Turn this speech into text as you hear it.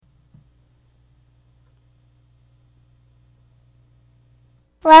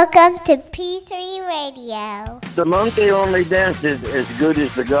Welcome to P3 Radio. The monkey only dances as good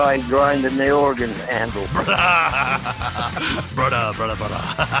as the guy grinding the organ handle. Brother.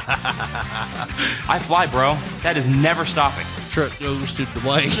 I fly, bro. That is never stopping. Truck goes to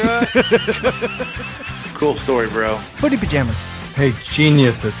Dwayne. Cool story, bro. Footy pajamas. Hey,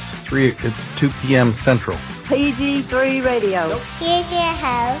 genius, it's 2 p.m. Central. PG3 Radio. Here's your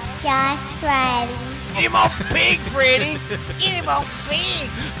host, Josh Riley. Get him off big, Freddy. Get him off big.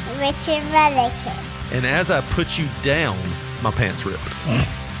 Richard Mullican. And as I put you down, my pants ripped. It's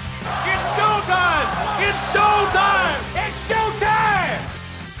showtime! It's showtime! It's showtime!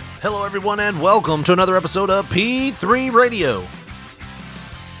 Hello, everyone, and welcome to another episode of P3 Radio.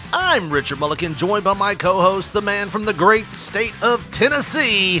 I'm Richard Mullican, joined by my co-host, the man from the great state of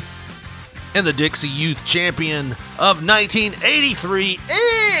Tennessee, and the Dixie Youth Champion of 1983,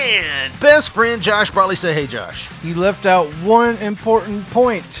 and best friend Josh Bradley. Say hey, Josh. You left out one important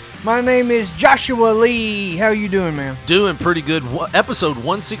point. My name is Joshua Lee. How you doing, man? Doing pretty good. Episode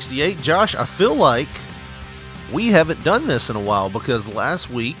 168. Josh, I feel like we haven't done this in a while because last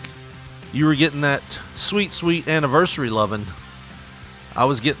week you were getting that sweet, sweet anniversary lovin'. I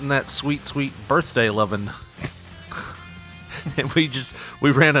was getting that sweet, sweet birthday lovin'. And we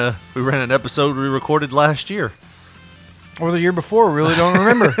ran an episode we recorded last year. Or the year before, really don't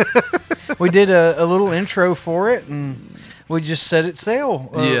remember. We did a little intro for it, and we just set it sail.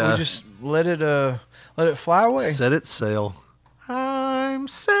 Yeah. We just let it fly away. Set it sail. I'm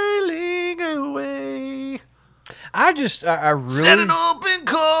sailing away. I really... Set an open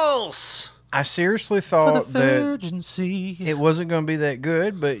course. I seriously thought that sea. it wasn't going to be that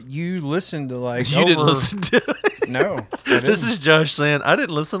good, but you listened to You didn't listen to it. No. This is Josh saying, I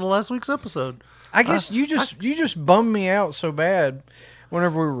didn't listen to last week's episode. I guess you just bummed me out so bad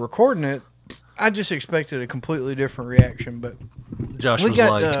whenever we were recording it. I just expected a completely different reaction, but Josh we was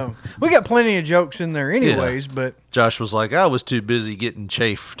got like, we got plenty of jokes in there anyways. Yeah. But Josh was like, I was too busy getting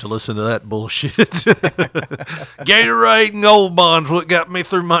chafe to listen to that bullshit. Gatorade and Gold Bond's what got me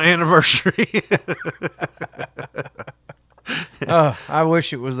through my anniversary. I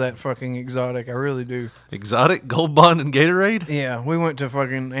wish it was that fucking exotic. I really do. Exotic, Gold Bond, and Gatorade? Yeah, we went to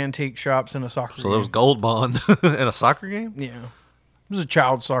fucking antique shops and a soccer game. So there was Gold Bond and a soccer game? Yeah. It was a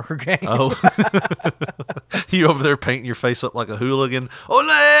child soccer game. Oh. You over there painting your face up like a hooligan. Ole, ole,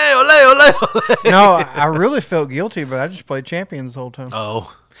 ole, ole. No, I really felt guilty, but I just played champions the whole time.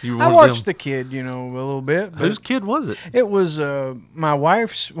 Oh. I watched the kid, a little bit. Whose kid was it? It was my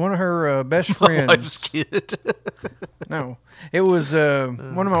wife's, one of her best friends. My wife's kid. No, it was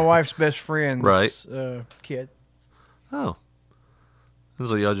one of my wife's best friends' kid. Oh.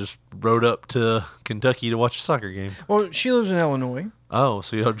 So y'all just rode up to Kentucky to watch a soccer game? Well, she lives in Illinois. Oh,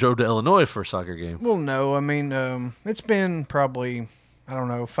 so y'all drove to Illinois for a soccer game? Well, no. I mean, it's been probably,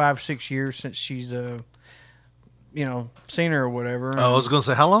 5-6 years since she's, seen her or whatever. Oh, I was going to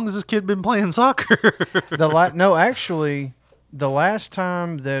say, how long has this kid been playing soccer? No, actually, the last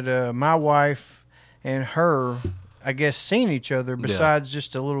time that my wife and her, I guess, seen each other, besides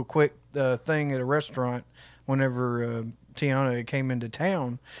just a little quick thing at a restaurant whenever Tiana came into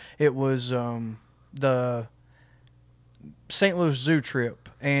town, it was the St. Louis Zoo trip,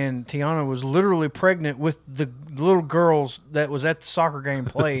 and Tiana was literally pregnant with the little girls that was at the soccer game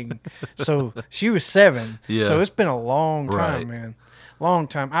playing. So she was 7. Yeah. So it's been a long time, Right. man. Long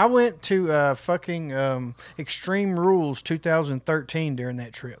time. I went to fucking Extreme Rules 2013 during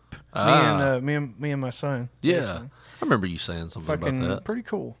that trip. Me and my son. Yeah. Jason. I remember you saying something Fucking about that. pretty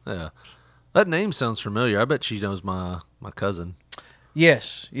cool. Yeah. That name sounds familiar. I bet she knows my cousin.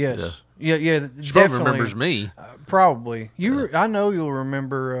 Yes. Yeah. Yeah, She definitely. probably remembers me. Probably. I know you'll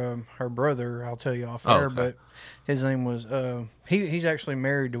remember her brother. I'll tell you off air, okay. but his name was. He's actually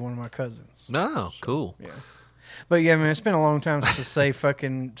married to one of my cousins. No, cool. Yeah. But yeah, man, it's been a long time since they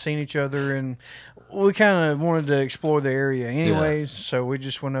fucking seen each other, and we kind of wanted to explore the area anyways. So we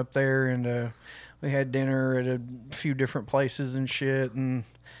just went up there and we had dinner at a few different places and shit, and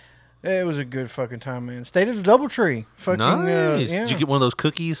it was a good fucking time, man. Stayed at a DoubleTree. Fucking Nice. yeah. Did you get one of those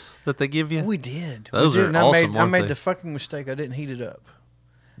cookies that they give you? We did. Those we are did. And awesome, I aren't made they? the fucking mistake. I didn't heat it up.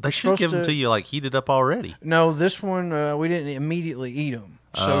 They should give them to you like heated up already. No, this one we didn't immediately eat them.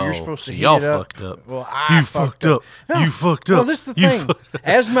 So you're supposed to so heat y'all it up. fucked up. Well, I fucked up. No. You fucked up. Well, this is the You thing. fucked up.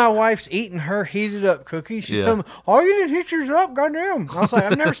 As my wife's eating her heated up cookies, she's telling me, "Oh, you didn't heat yours up, goddamn!" I was like,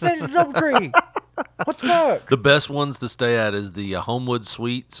 "I've never stayed at a DoubleTree. What the fuck?" The best ones to stay at is the Homewood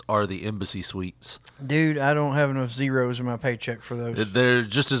Suites or the Embassy Suites. Dude, I don't have enough zeros in my paycheck for those. They're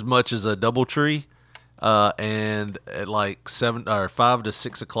just as much as a DoubleTree. And at like 5 to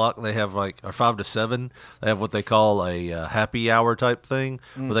 6 o'clock, they have or 5 to 7, they have what they call a happy hour type thing,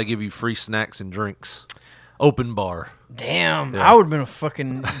 where they give you free snacks and drinks. Open bar. Damn, Yeah. I would have been a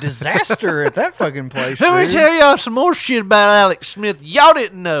fucking disaster at that fucking place. Let me dude. tell y'all some more shit about Alex Smith y'all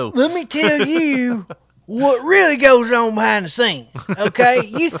didn't know. Let me tell you what really goes on behind the scenes. Okay,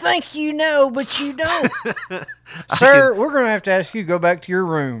 you think you know, but you don't. Sir, we're gonna have to ask you to go back to your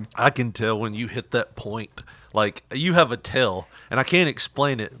room. I can tell when you hit that point. Like, you have a tell, and I can't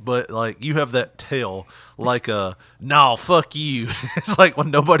explain it, but, like, you have that tell, like a, nah, fuck you. It's like when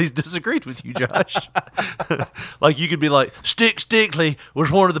nobody's disagreed with you, Josh. Like, you could be like, Stick Stickley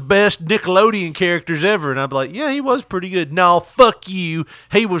was one of the best Nickelodeon characters ever, and I'd be like, yeah, he was pretty good. Nah, fuck you.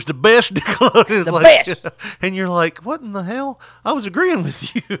 He was the best Nickelodeon. It's best. And you're like, what in the hell? I was agreeing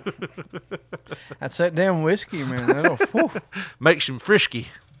with you. That's that damn whiskey, man. Whew. Makes him frisky.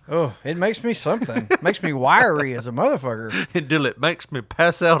 Oh, it makes me something. Makes me wiry as a motherfucker. Until it makes me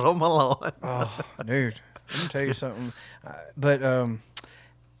pass out on my lawn. Oh, dude, let me tell you something. But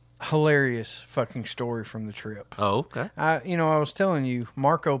hilarious fucking story from the trip. Oh, okay. I was telling you,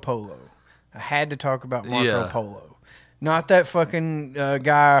 Marco Polo. I had to talk about Marco Yeah. Polo. Not that fucking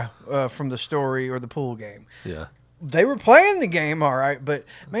guy from the story or the pool game. Yeah. They were playing the game all right, but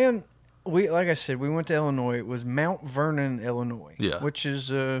man, like I said, we went to Illinois. It was Mount Vernon, Illinois. Yeah. Which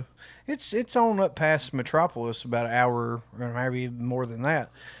is it's on up past Metropolis, about an hour or maybe more than that.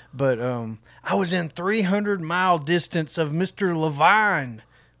 But I was in 300-mile distance of Mr. Levine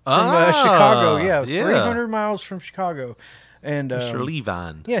from Chicago. Yeah, it was 300 miles from Chicago. And Mr.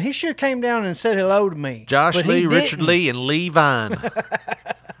 Levine. yeah, he should have came down and said hello to me. Josh but he Lee, Richard didn't. Lee, and Levine.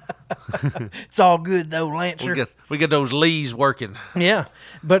 It's all good though, Lancer. we got those Lees working. Yeah,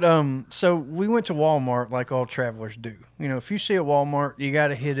 but so we went to Walmart like all travelers do. You know, if you see a Walmart, you got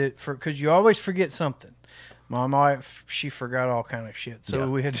to hit it because you always forget something. My wife, she forgot all kind of shit, so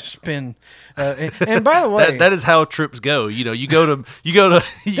we had to spend. And by the way, that is how trips go. You know, you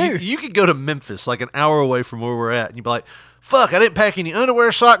could go to Memphis, like an hour away from where we're at, and you'd be like, "Fuck, I didn't pack any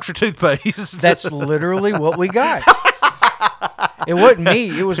underwear, socks, or toothpaste." That's literally what we got. It wasn't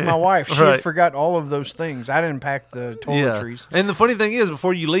me; it was my wife. She Right. forgot all of those things. I didn't pack the toiletries. And the funny thing is,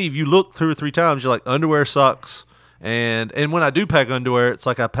 before you leave, you look 2 or 3 times. You're like, underwear, socks, and when I do pack underwear, it's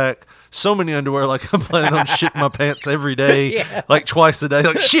like I pack so many underwear, like I'm planning on shitting my pants every day, like twice a day.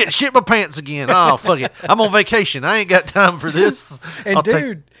 Like shit my pants again. Oh fuck it, I'm on vacation. I ain't got time for this. And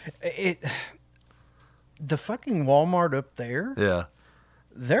the fucking Walmart up there, yeah,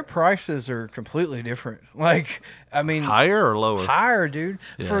 their prices are completely different. Like, I mean, higher or lower? higher, dude.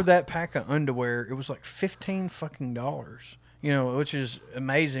 Yeah. For that pack of underwear, it was like $15 fucking dollars. You know, which is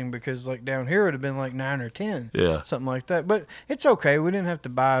amazing because like down here it would have been like 9 or 10, something like that. But it's okay. We didn't have to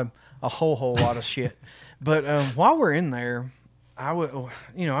buy a whole lot of shit. But while we're in there,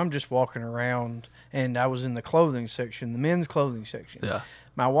 I'm just walking around, and I was in the clothing section, the men's clothing section. Yeah.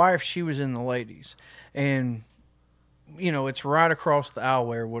 My wife, she was in the ladies, and it's right across the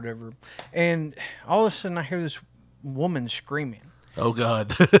aisleway or whatever. And all of a sudden, I hear this woman screaming. Oh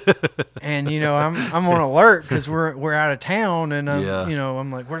God! And I'm on alert because we're out of town, and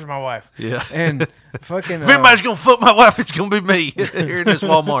I'm like, "Where's my wife?" Yeah. And fucking. If anybody's gonna fuck my wife, it's gonna be me here in this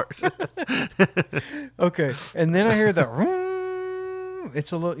Walmart. Okay, and then I hear the. Vroom.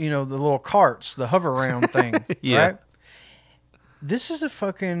 It's a little, the little carts, the hover around thing. Yeah. Right? This is a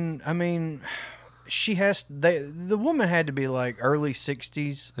fucking. I mean, the woman had to be like early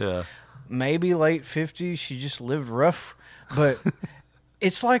 60s. Yeah. Maybe late 50s. She just lived rough. But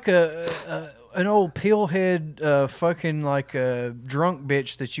it's like an old pillhead fucking like a drunk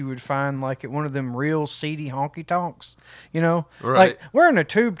bitch that you would find like at one of them real seedy honky tonks, Right. Like wearing a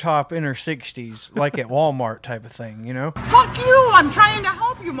tube top in her 60s, like at Walmart type of thing, Fuck you! I'm trying to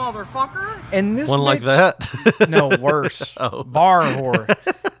help you, motherfucker! And this One like bitch- that? No, worse. Oh. Bar whore.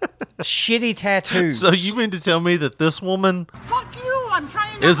 Shitty tattoos. So you mean to tell me that this woman Fuck you! I'm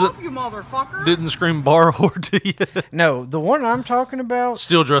trying to help you, motherfucker! didn't scream bar whore to you? No, the one I'm talking about.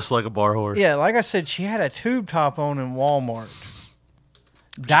 Still dressed like a bar whore. Yeah, like I said, she had a tube top on in Walmart.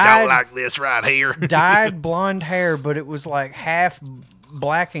 Don't like this right here. Dyed blonde hair, but it was like half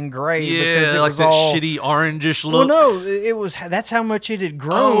black and gray. Yeah, because it like was that all, shitty orangish Well, look. no, it was. That's how much it had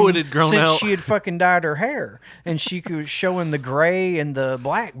grown. Oh, it had grown since out. she had fucking dyed her hair, and she was showing the gray and the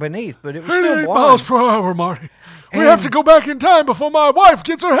black beneath, but it was still blonde. per hour, Marty. We have to go back in time before my wife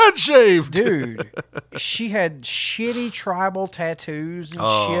gets her head shaved. Dude, she had shitty tribal tattoos and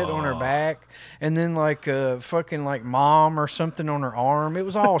shit on her back. And then like fucking like mom or something on her arm. It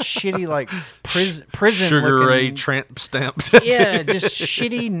was all shitty like prison Sugar looking. Ray tramp stamp tattoos. Yeah, just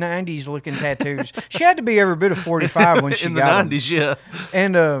shitty 90s looking tattoos. She had to be every bit of 45 when she in the got 90s, them.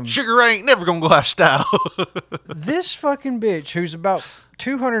 yeah. And Sugar Ray ain't never gonna go out of style. this fucking bitch, who's about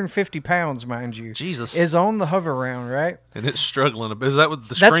 250 pounds, mind you, Jesus, is on the hover round, right? And it's struggling a bit. Is that what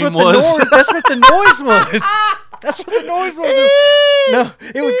the That's scream what was? That's what the noise was. That's what the noise was. No,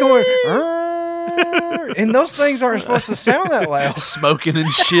 it was going. And those things aren't supposed to sound that loud. Smoking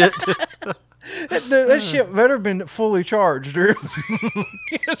and shit. That shit better have been fully charged, dude.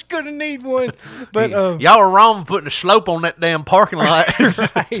 It's gonna need one. But y'all are wrong for putting a slope on that damn parking lot.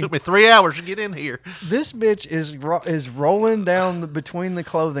 Right. It took me 3 hours to get in here. This bitch is rolling down between the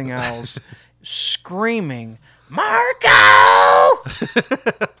clothing aisles, screaming, "Marco!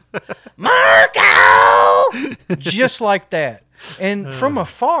 Marco!" Just like that. And from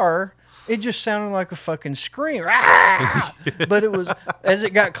afar, it just sounded like a fucking scream. But it was, as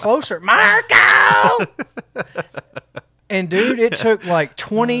it got closer, "Marco!" And dude, it took like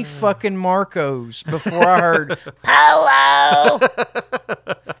 20 fucking Marcos before I heard, "Polo!"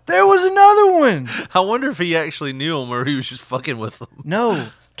 There was another one. I wonder if he actually knew him or he was just fucking with them. No,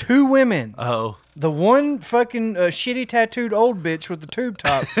 2 women. Oh. The one fucking shitty tattooed old bitch with the tube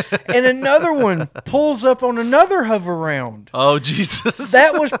top, and another one pulls up on another hover round. Oh, Jesus.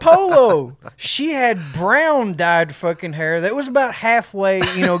 That was Polo. She had brown dyed fucking hair that was about halfway,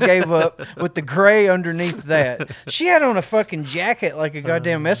 gave up with the gray underneath that. She had on a fucking jacket like a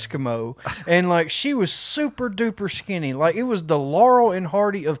goddamn Eskimo, and like she was super duper skinny. Like it was the Laurel and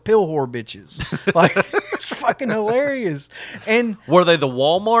Hardy of pill whore bitches. Like it's fucking hilarious. And were they the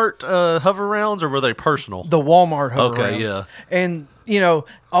Walmart hover rounds or were they personal? The Walmart hover rounds. Okay, yeah. And,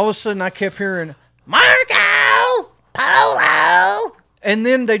 all of a sudden I kept hearing, "Marco! Polo!" And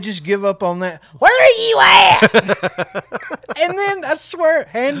then they just give up on that. "Where are you at?" And then, I swear,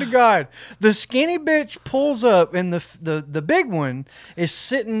 hand to God, the skinny bitch pulls up and the big one is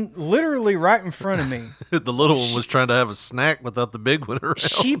sitting literally right in front of me. The little one was trying to have a snack without the big one around.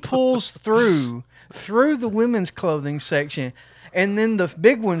 She pulls through the women's clothing section, and then the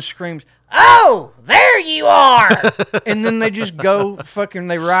big one screams, "Oh, there you are!" And then they just go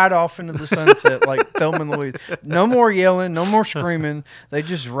they ride off into the sunset like Thelma and Louise. No more yelling, no more screaming. They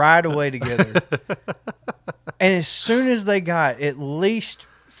just ride away together. And as soon as they got at least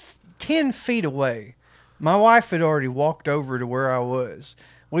 10 feet away, my wife had already walked over to where I was.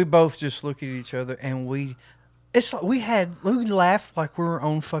 We both just looked at each other and we laughed like we were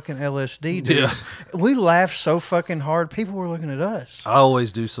on fucking LSD, dude. Yeah. We laughed so fucking hard, people were looking at us. I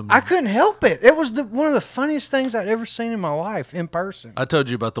always do some. I couldn't help it. It was one of the funniest things I'd ever seen in my life in person. I told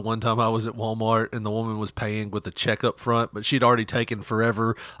you about the one time I was at Walmart and the woman was paying with a check up front, but she'd already taken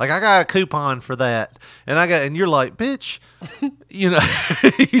forever. Like, I got a coupon for that. And you're like, bitch, you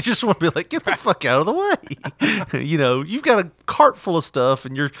just want to be like, get the fuck out of the way. You've got a cart full of stuff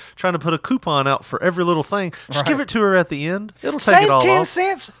and you're trying to put a coupon out for every little thing. Just give it to her at the end. It'll take Save it all 10 off.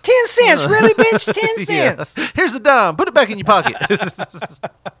 cents. 10 cents, really, bitch? 10 cents. Yeah. Here's a dime. Put it back in your pocket.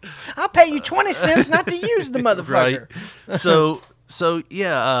 I'll pay you 20 cents not to use the motherfucker. Right. So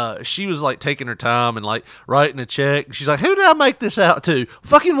yeah, she was like taking her time and like writing a check. She's like, "Who did I make this out to?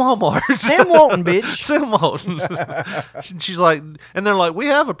 Fucking Walmart." Sam Walton, bitch. Sam Walton. She's like, and they're like, "We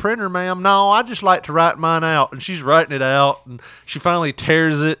have a printer, ma'am." "No, I just like to write mine out." And she's writing it out, and she finally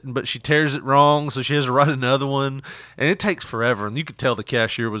tears it, but she tears it wrong, so she has to write another one, and it takes forever. And you could tell the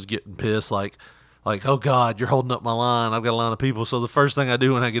cashier was getting pissed, like, "Oh, God, you're holding up my line. I've got a line of people." So the first thing I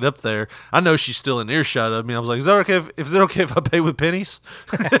do when I get up there, I know she's still in earshot of me. I was like, "Is it okay if I pay with pennies?"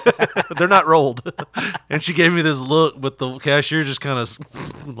 They're not rolled. And she gave me this look, but the cashier just kind of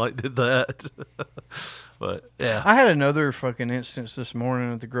like did that. But yeah, I had another fucking instance this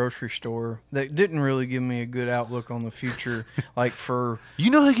morning at the grocery store that didn't really give me a good outlook on the future. Like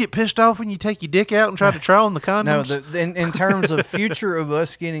they get pissed off when you take your dick out and try to try on the condoms. No, in terms of future of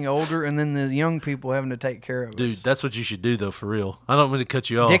us getting older and then the young people having to take care of us. Dude, that's what you should do though, for real. I don't mean to cut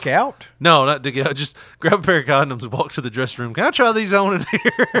you off. Dick out? No, not dick out. Just grab a pair of condoms and walk to the dressing room. Can I try these on in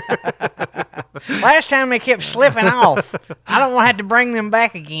here? Last time they kept slipping off. I don't want to have to bring them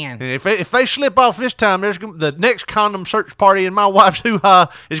back again. If they slip off this time, the next condom search party in my wife's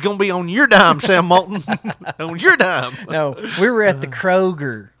hoo-ha is going to be on your dime, Sam Walton. On your dime. No, we were at the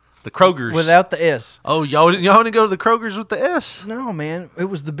Kroger. The Kroger's. Without the S. Oh, y'all didn't go to the Kroger's with the S? No, man. It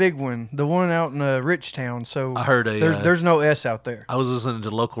was the big one. The one out in Richtown. So I heard there's no S out there. I was listening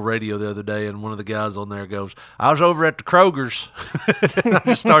to local radio the other day, and one of the guys on there goes, I was over at the Kroger's.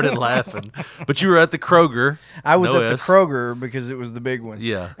 I started laughing. But you were at the Kroger. I was no at S. the Kroger because it was the big one.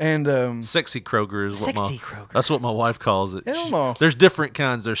 Yeah. And Sexy Kroger is Kroger. That's what my wife calls it. Hell no. There's different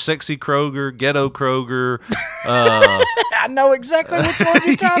kinds. There's Sexy Kroger, Ghetto Kroger. I know exactly which ones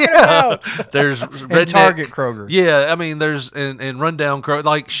you're talking about. There's and Target Kroger. Yeah, I mean, there's and Rundown Kroger.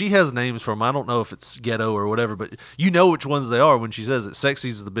 Like, she has names for them. I don't know if it's Ghetto or whatever, but you know which ones they are when she says it.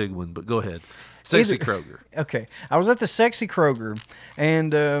 Sexy's the big one, but go ahead. Sexy Kroger. Okay. I was at the Sexy Kroger,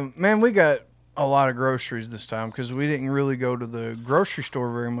 and, man, we got a lot of groceries this time because we didn't really go to the grocery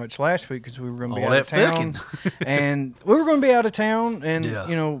store very much last week because we were going to be out of town. And we were going to be out of town, and,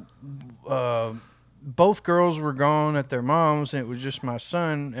 you know, both girls were gone at their mom's, and it was just my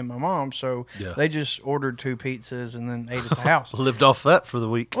son and my mom, so they just ordered 2 pizzas and then ate at the house. Lived off that for the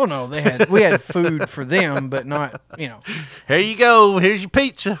week. Well, no, we had food for them, but not, you know. Here you go. Here's your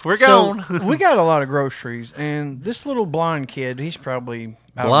pizza. We're gone. We got a lot of groceries, and this little blind kid, he's probably...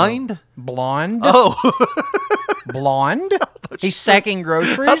 Blind? Blonde. Oh. Blonde? He's sacking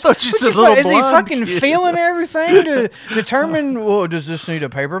groceries? I thought you said little Is he blind fucking kid. feeling everything to determine, well, does this need a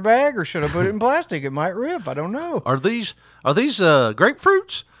paper bag or should I put it in plastic? It might rip. I don't know. Are these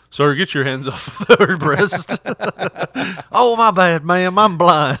grapefruits? Sorry, get your hands off her breast. Oh, my bad, ma'am. I'm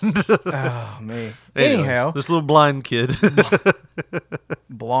blind. Oh, man. Anyways, Anyhow. this little blind kid.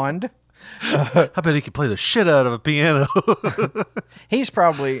 Blonde. I bet he could play the shit out of a piano. He's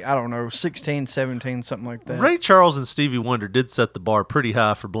probably, I don't know, 16, 17, something like that. Ray Charles and Stevie Wonder did set the bar pretty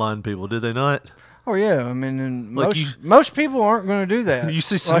high for blind people, did they not? Oh, yeah. I mean, and Like most people aren't going to do that. You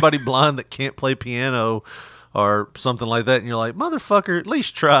see somebody blind that can't play piano or something like that, and you're like, motherfucker, at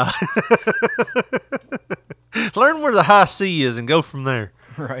least try. Learn where the high C is and go from there.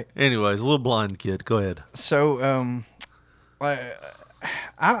 Right. Anyways, a little blind kid. Go ahead. So,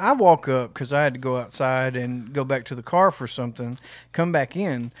 I walk up because I had to go outside and go back to the car for something, come back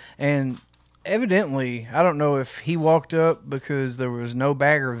in, and evidently, I don't know if he walked up because there was no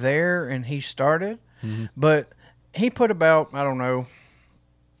bagger there and he started, but he put about, I don't know,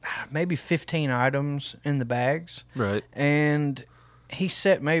 maybe 15 items in the bags. Right. And he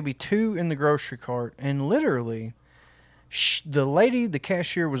set maybe 2 in the grocery cart, and literally... the lady, the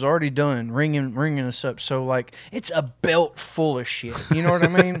cashier, was already done ringing us up. So, like, it's a belt full of shit. You know what I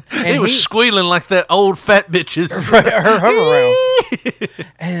mean? And he was squealing like that old fat bitches. Her hover around.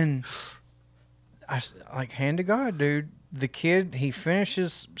 And I, like, hand to God, dude. The kid, he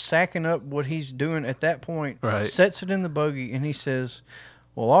finishes sacking up what he's doing at that point, sets it in the buggy, and he says,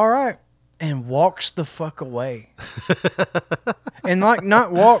 well, all right. And walks the fuck away. And like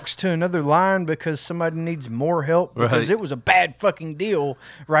not walks to another line because somebody needs more help because it was a bad fucking deal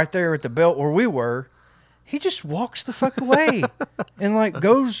right there at the belt where we were. He just walks the fuck away and like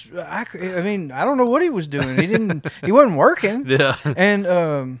goes. I mean, I don't know what he was doing. He wasn't working. Yeah. And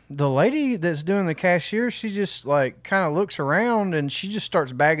the lady that's doing the cashier, she just like kind of looks around and she just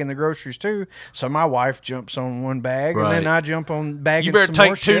starts bagging the groceries too. So my wife jumps on one bag and then I jump on bagging. You better some take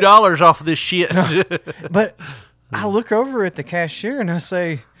more shit. $2 off of this shit. But I look over at the cashier and I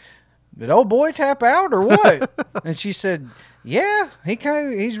say, "Did old boy tap out or what?" And she said, "Yeah,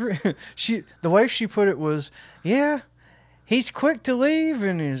 the way she put it was, yeah, he's quick to leave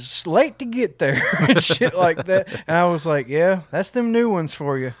and is late to get there," and shit like that. And I was like, "Yeah, that's them new ones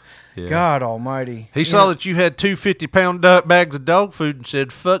for you." Yeah. God almighty. He saw that you had 2 50-pound bags of dog food and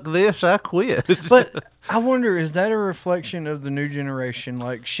said, "Fuck this, I quit." But I wonder, is that a reflection of the new generation?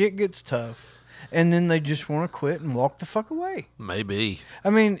 Like, shit gets tough. And then they just want to quit and walk the fuck away. Maybe. I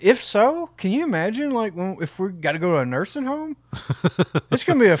mean, if so, can you imagine, like, if we got to go to a nursing home? It's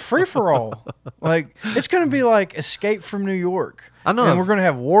going to be a free-for-all. Like, it's going to be like Escape from New York. I know. And we're going to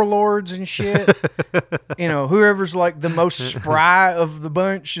have warlords and shit. You know, whoever's, like, the most spry of the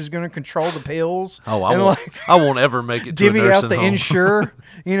bunch is going to control the pills. Oh, I won't ever make it to a nursing divvy out the home. insure.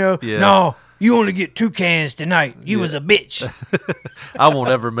 You know, no. You only get 2 cans tonight. You was a bitch. I won't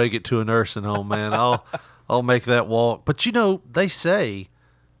ever make it to a nursing home, man. I'll make that walk. But you know, they say,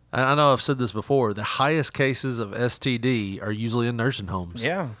 I know I've said this before, the highest cases of STD are usually in nursing homes.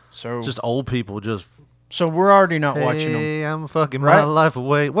 Yeah. So just old people just. So we're already not watching them. Hey, I'm fucking my life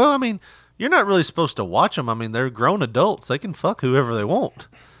away. Well, I mean, you're not really supposed to watch them. I mean, they're grown adults. They can fuck whoever they want.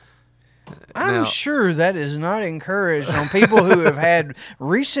 I'm sure that is not encouraged on people who have had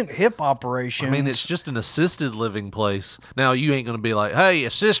recent hip operations. I mean, it's just an assisted living place. Now, you ain't going to be like, hey,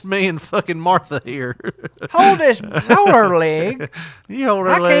 assist me and fucking Martha here. Hold her leg. You hold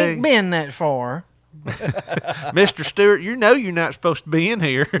her leg. I can't bend that far. Mr. Stewart, you know you're not supposed to be in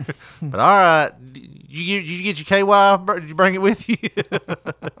here. But all right, you get your KY? Did you bring it with you?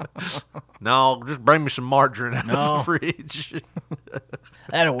 No, just bring me some margarine out of the fridge.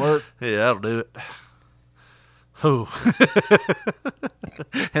 That'll work. Yeah, that'll do it. Who?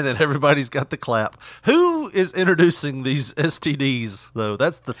 And then everybody's got the clap. Who is introducing these STDs though?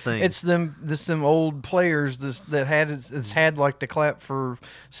 That's the thing. It's them old players that had like the clap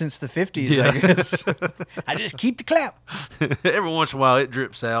since the 50s. Yeah. I guess. I just keep the clap. Every once in a while it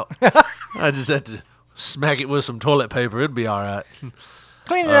drips out. I just have to smack it with some toilet paper. It'd be all right.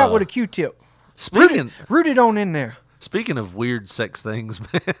 Clean it out with a Q-tip. Root it on in there. Speaking of weird sex things,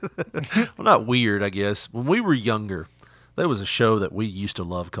 man. Well, not weird, I guess. When we were younger, there was a show that we used to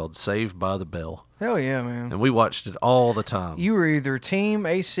love called Saved by the Bell. Hell yeah, man. And we watched it all the time. You were either Team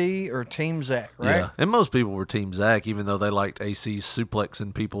AC or Team Zach, right? Yeah, and most people were Team Zach, even though they liked AC's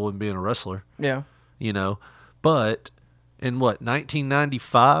suplexing people and being a wrestler. Yeah. You know, but in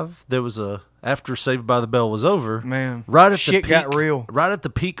 1995, there was after Saved by the Bell was over, man, right at shit the peak, got real. Right at the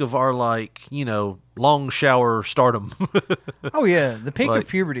peak of our long shower stardom. Oh yeah, the peak of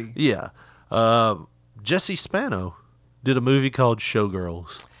puberty. Yeah, Jesse Spano did a movie called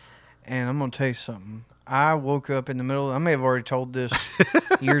Showgirls, and I'm gonna tell you something. I woke up in the middle. I may have already told this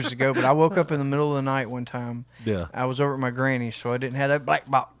years ago, but I woke up in the middle of the night one time. Yeah, I was over at my granny's, so I didn't have that black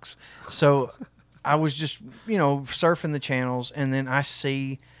box. So I was just surfing the channels, and then I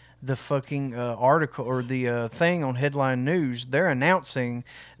see the fucking article or the thing on Headline News. They're announcing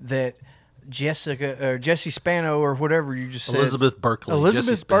that Jesse Spano or whatever you just said, Elizabeth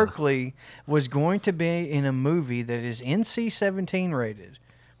Berkley was going to be in a movie that is NC-17 rated,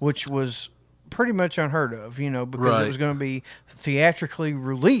 which was pretty much unheard of, because it was going to be theatrically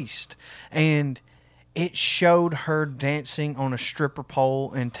released, and it showed her dancing on a stripper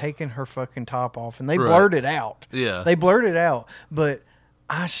pole and taking her fucking top off, and they blurred it out. Yeah, they blurred it out, but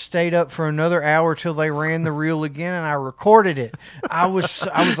I stayed up for another hour till they ran the reel again, and I recorded it. I was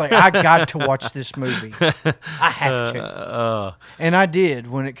like, I got to watch this movie. I have to. And I did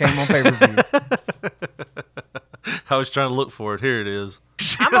when it came on pay-per-view. I was trying to look for it. Here it is.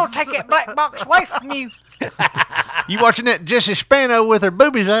 I'm going to take that black box away from you. You watching that Jesse Spano with her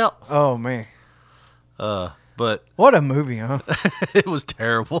boobies out? Oh, man. But what a movie, huh? It was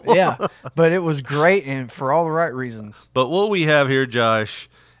terrible. Yeah, but it was great and for all the right reasons. But what we have here, Josh,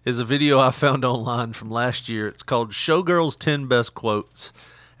 is a video I found online from last year. It's called Showgirls 10 Best Quotes.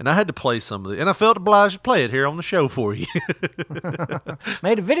 And I had to play some of it. And I felt obliged to play it here on the show for you.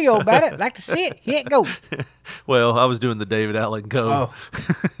 Made a video about it. Like to see it. Here it goes. Well, I was doing the David Allen Go. Oh.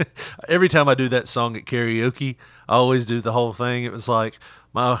 Every time I do that song at karaoke, I always do the whole thing. It was like,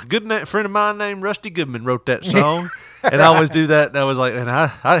 my good friend of mine named Rusty Goodman wrote that song. And I always do that. And I was like,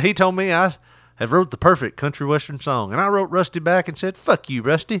 and he told me I have wrote the perfect country western song. And I wrote Rusty back and said, fuck you,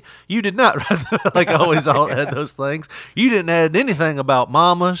 Rusty. You did not write like I always had those things. You didn't add anything about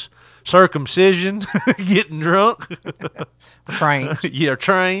mamas, circumcision, getting drunk. Trains. Yeah,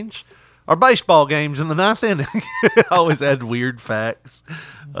 trains. Or baseball games in the ninth inning. I always add weird facts.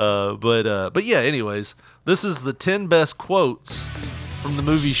 But yeah, anyways, this is the 10 best quotes from the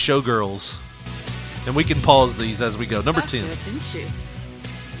movie Showgirls. And we can pause these as we go. Number 10. Did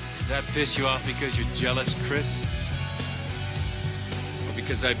that piss you off because you're jealous, Chris? Or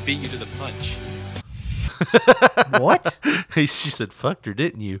because I beat you to the punch? What? She said, fucked her,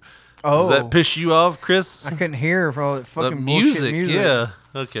 didn't you? Oh. Does that piss you off, Chris? I couldn't hear for all that fucking the bullshit music. Yeah.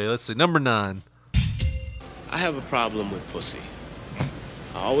 Okay, let's see. Number 9. I have a problem with pussy.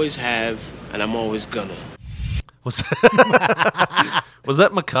 I always have, and I'm always gonna. Was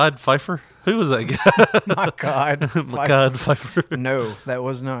that Mekhi Phifer? Who was that guy? Mekhi Phifer. No, that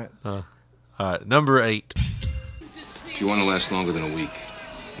was not. All right, number 8. If you want to last longer than a week,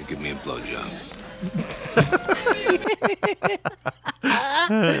 you give me a blowjob.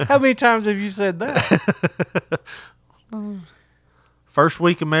 How many times have you said that? First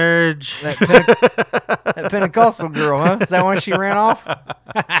week of marriage. That Pentecostal girl, huh? Is that why she ran off?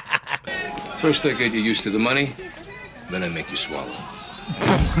 First I get you used to the money, then I make you swallow.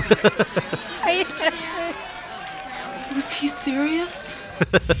 Was he serious?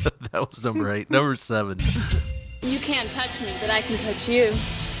 That was number 8. Number 7. You can't touch me, but I can touch you.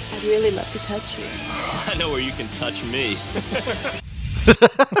 I'd really love to touch you. I know where you can touch me.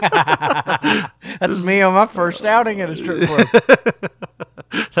 That's me on my first outing at a strip club.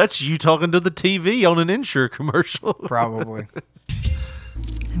 That's you talking to the TV on an Ensure commercial. Probably.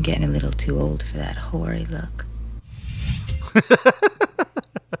 I'm getting a little too old for that hoary look.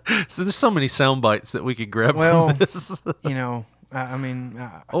 So there's so many sound bites that we could grab from this. You know, I mean...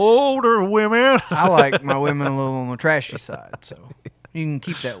 older women. I like my women a little on the trashy side, so you can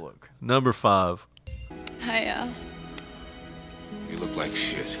keep that look. Number 5. Hi, Al. You look like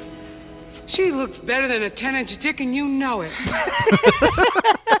shit. She looks better than a 10-inch dick, and you know it.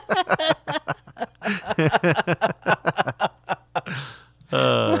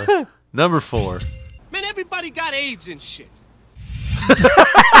 Number 4. Man, everybody got AIDS and shit.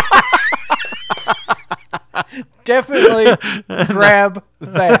 Definitely grab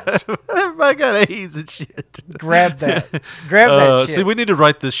that. Everybody got AIDS and shit. Grab that. Grab that shit. See, we need to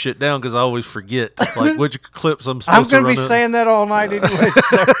write this shit down because I always forget like which clips I'm supposed to I'm going run to be saying that all night anyway.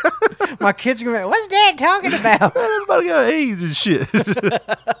 So my kids are going to be like, what's Dad talking about? Everybody got AIDS and shit.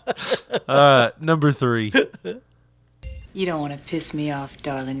 All right, number 3. You don't want to piss me off,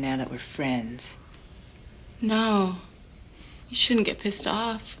 darling, now that we're friends. No. You shouldn't get pissed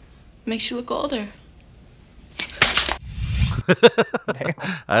off. Makes you look older.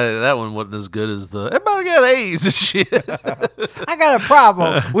 That one wasn't as good as the everybody got AIDS and shit. I got a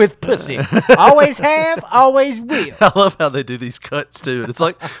problem with pussy. Always have, always will. I love how they do these cuts too. And it's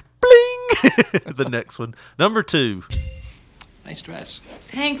like bling. The next one. Number 2. Nice dress.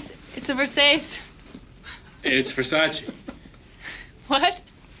 Thanks. It's a Versace. It's Versace. What?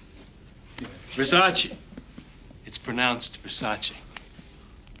 Versace. It's pronounced Versace.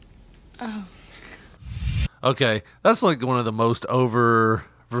 Oh. Okay, that's like one of the most over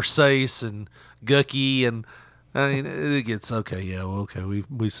Versace and Gucky, and I mean it gets okay. Yeah, well, okay,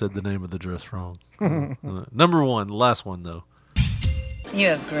 we said the name of the dress wrong. Number 1, the last one though. You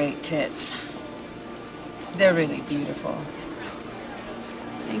have great tits. They're really beautiful.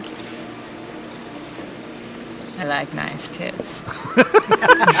 Thank you. I like nice tits.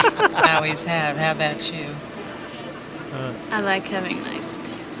 I always have. How about you? I like having nice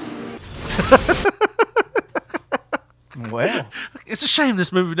tits. Well, it's a shame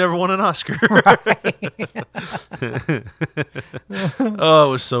this movie never won an Oscar. Oh, it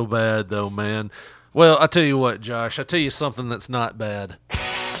was so bad though, man. Well, I tell you what, Josh, I tell you something that's not bad.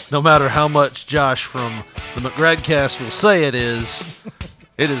 No matter how much Josh from the McGradcast will say it is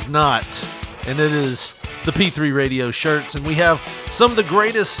not. And it is the P3 Radio shirts, and we have some of the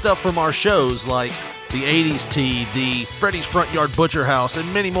greatest stuff from our shows, like the 80s Tea, the Freddy's Front Yard Butcher House,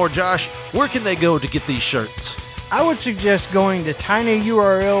 and many more. Josh, where can they go to get these shirts? I would suggest going to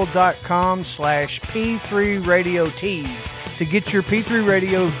tinyurl.com/P3 Radio Tees to get your P3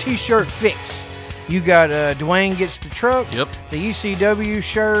 Radio t-shirt fix. You got Dwayne Gets the Truck, yep. The ECW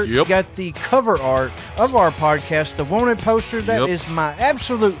shirt, yep. You got the cover art of our podcast, the Wanted poster, that is my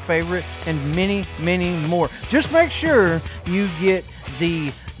absolute favorite, and many, many more. Just make sure you get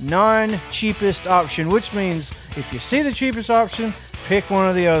the non-cheapest option, which means if you see the cheapest option, pick one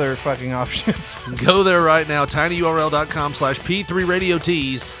of the other fucking options. Go there right now, tinyurl.com/P3 Radio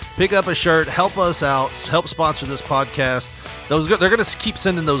Tees. Pick up a shirt, help us out, help sponsor this podcast. They're going to keep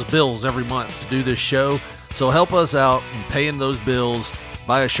sending those bills every month to do this show. So help us out in paying those bills.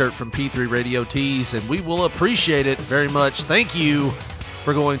 Buy a shirt from P3 Radio Tees, and we will appreciate it very much. Thank you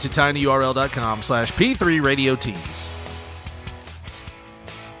for going to tinyurl.com/P3 Radio Tees.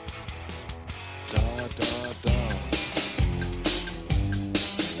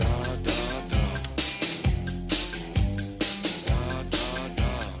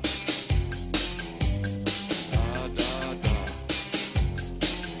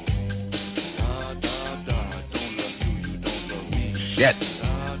 Shit.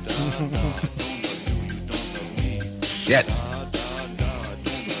 Shit.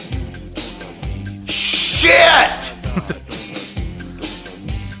 Shit!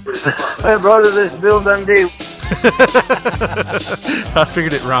 Hey, brother, this is Bill Dundee. I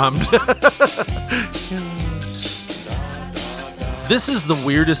figured it rhymed. This is the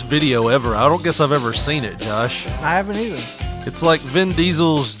weirdest video ever. I don't guess I've ever seen it, Josh. I haven't either. It's like Vin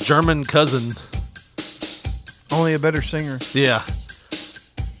Diesel's German cousin. Only a better singer. Yeah.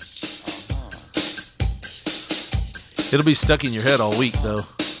 It'll be stuck in your head all week, though.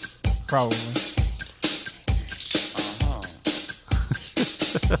 Probably.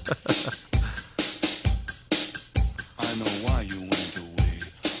 I know why you went away.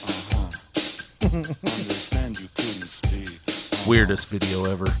 Understand you couldn't stay. Weirdest video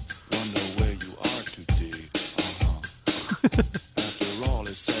ever. Wonder where you are today. After all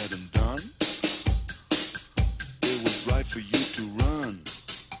is said and done, it was right for you to run.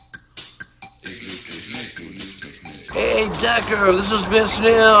 Hey, Decker, this is Vince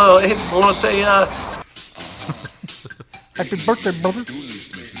Neil. Hey, I want to say, Happy birthday, brother.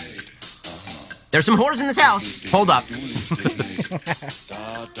 There's some whores in this house. Hold up.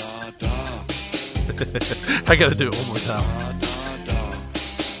 I gotta do it one more time.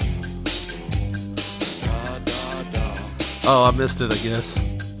 Oh, I missed it, I guess.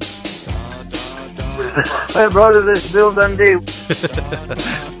 Hey, brother, this is Bill Dundee.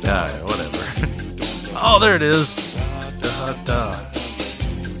 Alright, whatever. Oh, there it is. Da, da.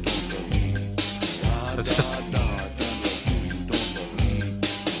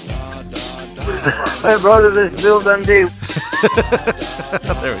 Hey, brother, this is Bill Dundee.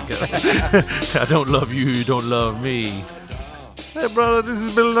 There we go. I don't love you, you don't love me. Hey, brother, this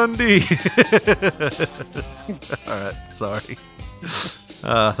is Bill Dundee. All right, sorry.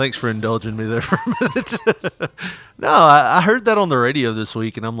 Thanks for indulging me there for a minute. No, I heard that on the radio this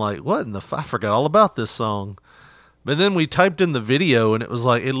week, and I'm like, what in the I forgot all about this song. But then we typed in the video, and it was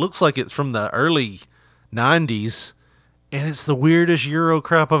like, it looks like it's from the early 90s, and it's the weirdest Euro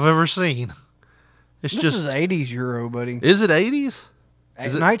crap I've ever seen. This is 80s Euro, buddy. Is it 80s?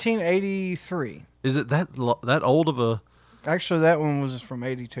 Is it 1983? Is it that old of a? Actually, that one was from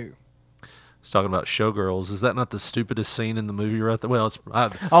 82. It's talking about Showgirls. Is that not the stupidest scene in the movie right there? Well, it's. I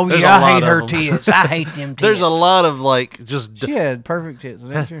hate her tits. I hate them tits. There's a lot of like just. She had perfect tits,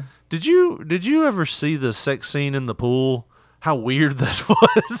 didn't you? Did you ever see the sex scene in the pool? How weird that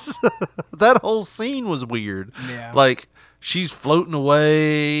was. That whole scene was weird. Yeah. Like. She's floating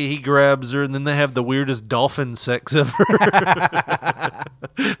away, he grabs her, and then they have the weirdest dolphin sex ever.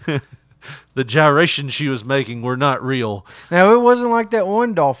 The gyrations she was making were not real. Now, it wasn't like that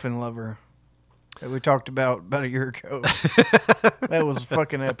one dolphin lover that we talked about a year ago. That was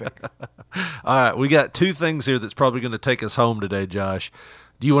fucking epic. All right, we got two things here that's probably going to take us home today, Josh.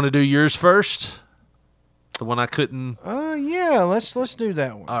 Do you want to do yours first? The one I couldn't... Yeah, let's do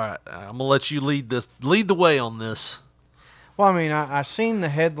that one. All right, I'm going to let you lead the way on this. Well, I mean, I seen the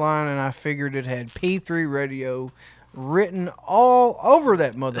headline and I figured it had P3 Radio written all over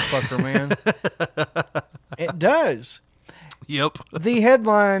that motherfucker, man. It does. Yep. The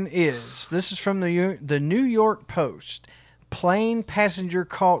headline is, this is from the New York Post. Plane passenger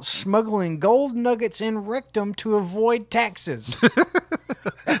caught smuggling gold nuggets in rectum to avoid taxes.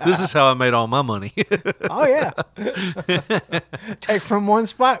 This is how I made all my money. Oh, yeah. Take from one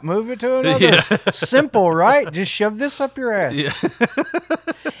spot, move it to another. Yeah. Simple, right? Just shove this up your ass. Yeah.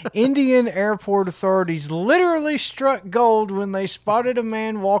 Indian airport authorities literally struck gold when they spotted a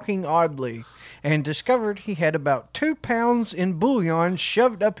man walking oddly and discovered he had about 2 pounds in bullion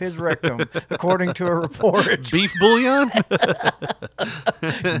shoved up his rectum, according to a report. Beef bullion?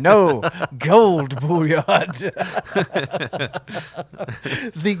 No, gold bullion.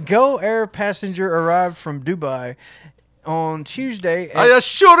 The Go Air passenger arrived from Dubai on Tuesday. I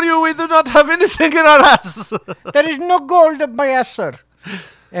assure you we do not have anything in our ass. There is no gold up my ass, sir.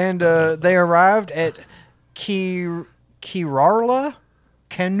 And they arrived at Kerala,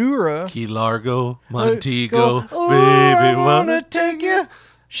 Key Largo, Montego, baby. I wanna take you,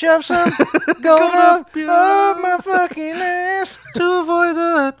 shove some gold up my fucking ass to avoid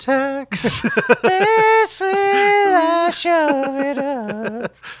the tax. That's where I shove it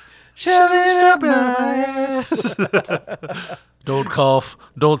up. Shove it up my ass. Don't cough.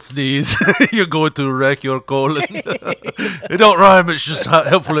 Don't sneeze. You're going to wreck your colon. It don't rhyme. It's just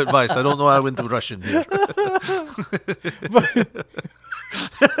helpful advice. I don't know why I went to Russian here.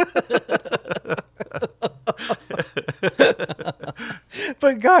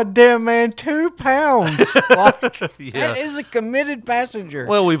 But goddamn, man, 2 pounds. Like, that is a committed passenger.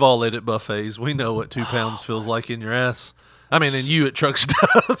 Well, we've all ate at buffets. We know what 2 pounds feels like in your ass. I mean, and you at truck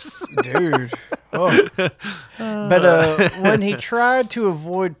stops. Dude. Oh. But when he tried to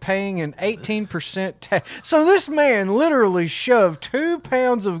avoid paying an 18% tax. So this man literally shoved 2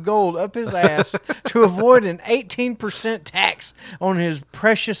 pounds of gold up his ass to avoid an 18% tax on his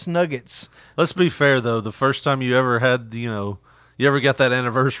precious nuggets. Let's be fair, though. The first time you ever had, you ever got that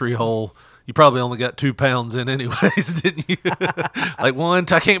anniversary hole, you probably only got 2 pounds in anyways, didn't you? Like, 1,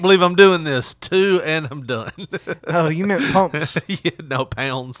 I can't believe I'm doing this. 2, and I'm done. Oh, you meant pumps. Yeah, no,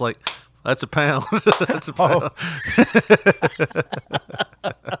 pounds. Like, that's a pound. That's a pound.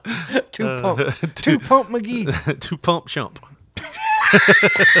 2 pump McGee. 2 pump chump. You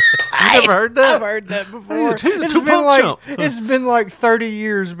never heard that? I've heard that before. Hey, it's been like 30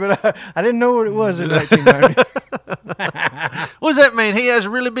 years, but I didn't know what it was in 1990. What does that mean? He has a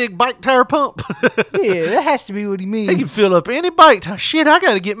really big bike tire pump? Yeah, that has to be what he means. He can fill up any bike tire. Shit, I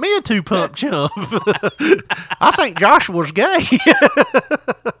got to get me a 2 pump chump. I think Joshua's gay.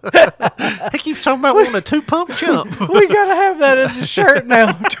 He keeps talking about wanting a 2-pump chump. We gotta have that as a shirt now.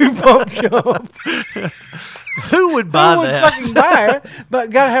 2-pump chump. Who would buy Who would that? fucking buy it?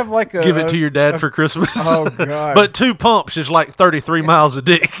 But gotta have like a Give it to your dad for Christmas. Oh God! But 2 pumps is like 33 miles a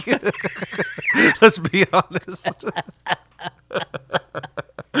dick. Let's be honest.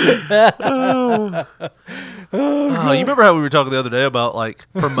 Oh, you remember how we were talking the other day about like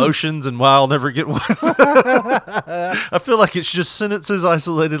promotions and why I'll never get one? I feel like it's just sentences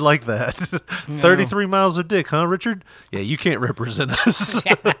isolated like that. 33 miles of dick, huh, Richard? Yeah, you can't represent us.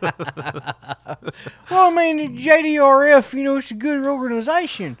 Well, I mean, JDRF, it's a good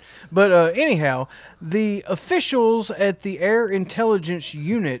organization. But anyhow, the officials at the Air Intelligence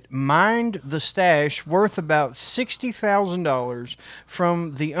Unit mined the stash worth about $60,000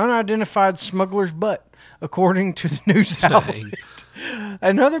 from the unidentified smuggler's butt, according to the news outlet.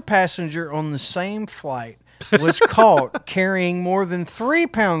 Another passenger on the same flight was caught carrying more than 3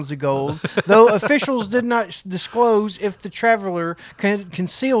 pounds of gold, though officials did not disclose if the traveler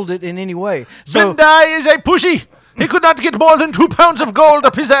concealed it in any way. So, Bendai is a pussy. He could not get more than 2 pounds of gold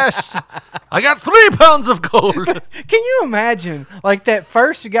up his ass. I got 3 pounds of gold. Can you imagine, like, that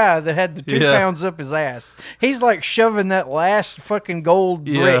first guy that had the 2 pounds up his ass? He's, like, shoving that last fucking gold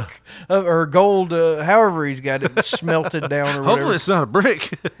brick, or gold, however he's got it smelted down or whatever. Hopefully it's not a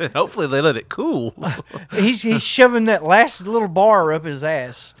brick. Hopefully they let it cool. He's shoving that last little bar up his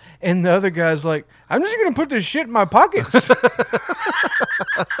ass. And the other guy's like, I'm just going to put this shit in my pockets.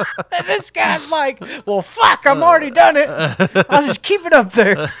 And this guy's like, well, fuck, I'm already done it. I'll just keep it up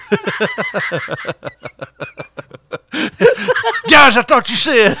there. Guys, I thought you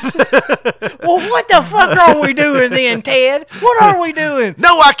said. Well, what the fuck are we doing then, Ted? What are we doing?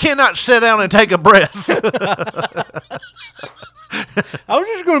 No, I cannot sit down and take a breath. I was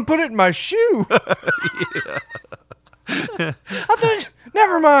just going to put it in my shoe. I thought,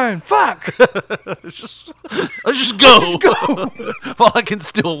 never mind. Fuck. Let's just go. While I can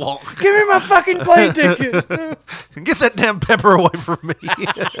still walk. Give me my fucking plane ticket. Get that damn pepper away from me.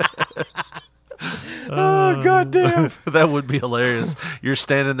 Oh, goddamn. That would be hilarious. You're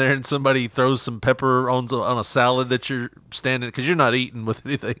standing there and somebody throws some pepper on a salad that you're standing, because you're not eating with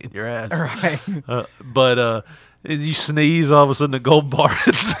anything in your ass. Right. But you sneeze, all of a sudden a gold bar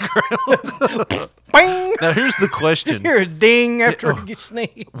hits the ground. Bang! Now here's the question. You're a ding after you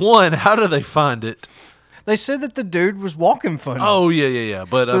sneeze. One, how do they find it? They said that the dude was walking funny. Oh, yeah.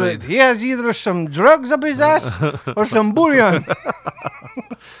 But so I mean, he has either some drugs up his ass or some bullion.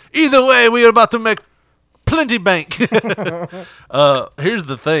 Either way, we are about to make plenty bank. Here's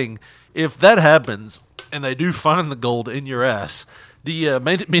the thing. If that happens and they do find the gold in your ass, do you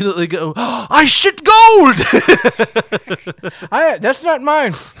immediately go, oh, I shit gold? That's not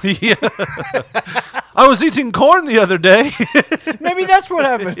mine. Yeah. I was eating corn the other day. Maybe that's what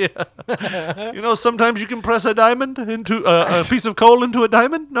happened. Yeah. Sometimes you can press a diamond into a piece of coal into a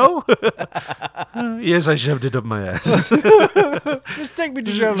diamond. No? Yes, I shoved it up my ass. Just take me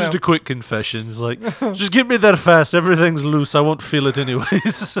to jail now. Just a quick confession. It's like, just give me that fast. Everything's loose. I won't feel it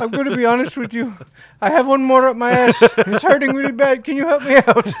anyways. I'm going to be honest with you. I have one more up my ass. It's hurting really bad. Can you help me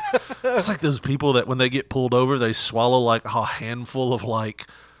out? It's like those people that when they get pulled over, they swallow like a handful of like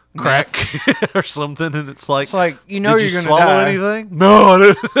crack or something, and it's like you're going to swallow die. Anything? No, I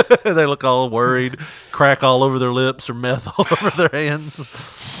didn't. They look all worried. Crack all over their lips or meth all over their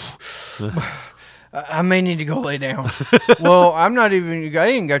hands. I may need to go lay down. Well, I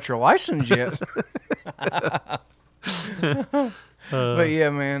ain't got your license yet. But yeah,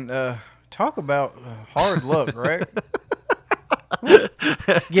 man, talk about hard luck, right?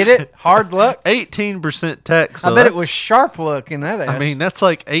 Get it? Hard luck? 18% tax. I bet it was sharp luck in that ass. I mean, that's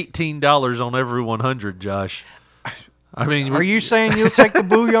like $18 on every 100, Josh. I mean, are you saying you'll take the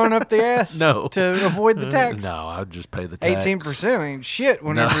bouillon up the ass? No. To avoid the tax? No, I'd just pay the tax. 18% ain't shit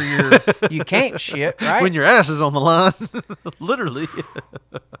whenever you can't shit, right? When your ass is on the line. Literally.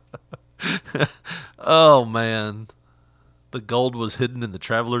 Oh, man. The gold was hidden in the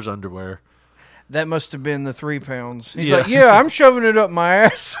traveler's underwear. That must have been the 3 pounds. He's like, yeah, I'm shoving it up my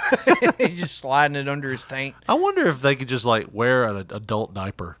ass. He's just sliding it under his taint. I wonder if they could just like wear an adult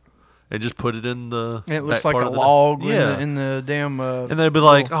diaper and just put it in the. And it looks like a log in the damn. And they'd be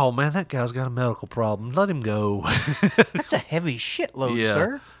like, "Oh man, that guy's got a medical problem. Let him go." That's a heavy shitload,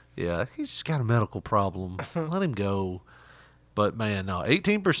 sir. Yeah, he's just got a medical problem. Let him go. But man, no,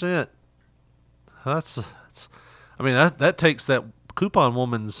 18%. That's. I mean, that takes that coupon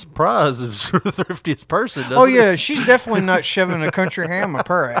woman's prize as the thriftiest person, doesn't it? Oh, yeah. She's definitely not shoving a country ham up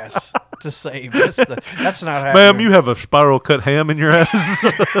her ass. to save. That's not happening. Ma'am, you have a spiral cut ham in your ass.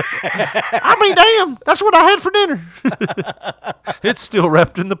 I mean, damn, that's what I had for dinner. It's still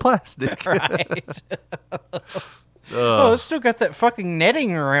wrapped in the plastic. Right. Oh, it's still got that fucking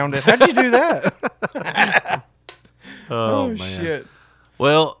netting around it. How'd you do that? Oh, man. Shit.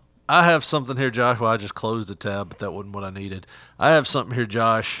 Well, I have something here, Josh. Well, I just closed the tab, but that wasn't what I needed. I have something here,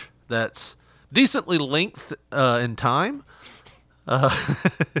 Josh, that's decently length in time. I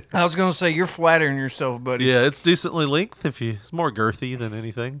was going to say, you're flattering yourself, buddy. Yeah, it's decently length. It's more girthy than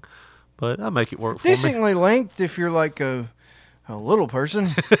anything, but I make it work for me. Decently length if you're like a little person.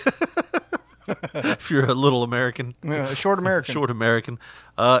 If you're a little American. Yeah, a short American. Short American.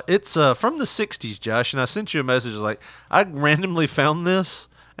 It's from the 60s, Josh, and I sent you a message like, I randomly found this,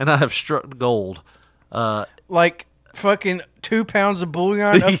 and I have struck gold. Like fucking 2 pounds of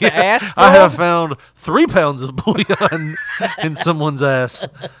bouillon up the ass? I have found 3 pounds of bouillon in someone's ass.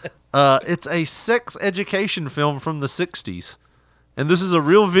 It's a sex education film from the 60s. And this is a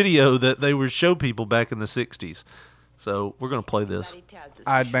real video that they would show people back in the 60s. So we're going to play this.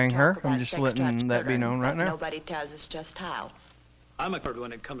 I'd bang her. I'm just letting that be known right now. Nobody tells us just how. I'm a nerd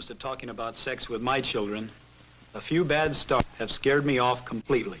when it comes to talking about sex with my children. A few bad starts have scared me off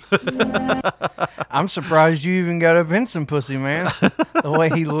completely. I'm surprised you even got up in some pussy, man. The way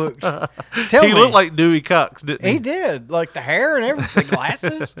he looked. He looked like Dewey Cox, didn't he? He did. Like the hair and everything, the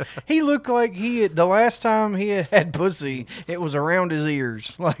glasses. He looked like the last time he had pussy, it was around his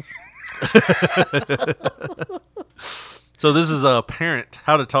ears. Like. So this is a parent,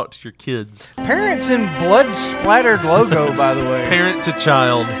 how to talk to your kids. Parents in blood-splattered logo, by the way. Parent to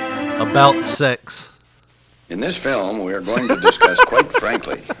child about sex. In this film, we are going to discuss, quite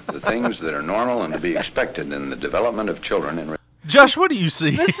frankly, the things that are normal and to be expected in the development of children. Josh, what do you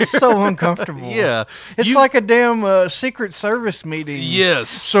see? This is so uncomfortable. Yeah. It's like a damn Secret Service meeting. Yes.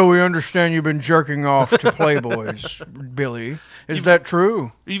 So we understand you've been jerking off to Playboys, Billy. Is that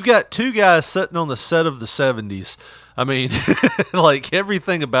true? You've got two guys sitting on the set of the 70s. I mean, like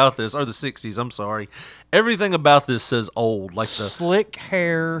everything about this, or the 60s, I'm sorry. Everything about this says old. Like the slick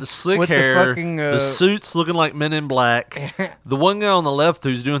hair. The slick with hair. The fucking, the suits looking like Men in Black. The one guy on the left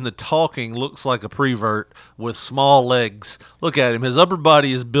who's doing the talking looks like a prevert with small legs. Look at him. His upper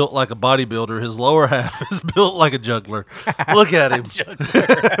body is built like a bodybuilder. His lower half is built like a juggler. Look at him.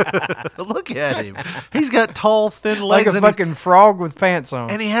 Look at him. He's got tall, thin legs. Like a fucking frog with pants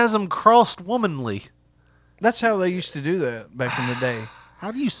on. And he has them crossed womanly. That's how they used to do that back in the day. How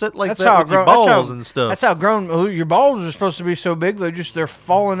do you sit like that with your balls and stuff? That's how your balls are supposed to be so big they're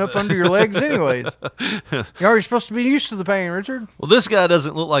falling up under your legs anyways. You're already supposed to be used to the pain, Richard. Well, this guy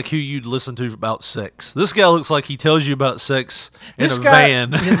doesn't look like who you'd listen to about sex. This guy looks like he tells you about sex in a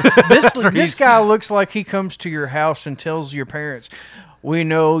van. This guy looks like he comes to your house and tells your parents, we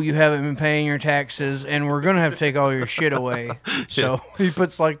know you haven't been paying your taxes, and we're going to have to take all your shit away. So he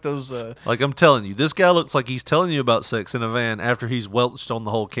puts like those... Like I'm telling you, this guy looks like he's telling you about sex in a van after he's welched on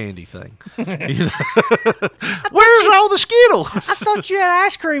the whole candy thing. Where's all the Skittles? I thought you had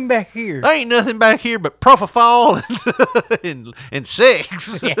ice cream back here. There ain't nothing back here but propofol and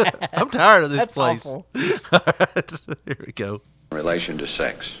sex. Yeah. I'm tired of this place. Awful. All right, here we go. In relation to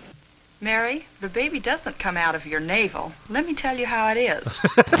sex. Mary, the baby doesn't come out of your navel. Let me tell you how it is.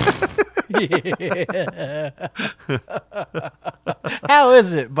 How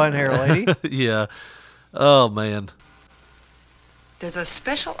is it, bun hair lady? Yeah. Oh, man. There's a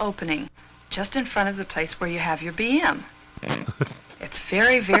special opening just in front of the place where you have your BM. It's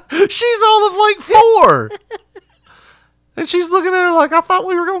very, very... She's all of like 4. And she's looking at her like, I thought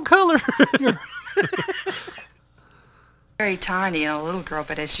we were going to color. Very tiny in a little girl,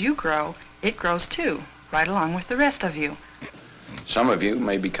 but as you grow, it grows too, right along with the rest of you. Some of you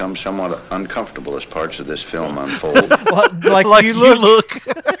may become somewhat uncomfortable as parts of this film unfold. like you look.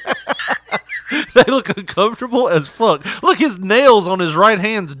 They look uncomfortable as fuck. Look, his nails on his right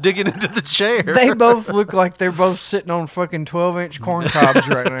hand's digging into the chair. They both look like they're both sitting on fucking 12-inch corn cobs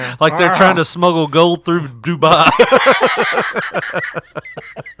right now. Like they're trying to smuggle gold through Dubai.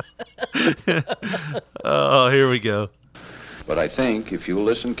 Oh, here we go. But I think if you will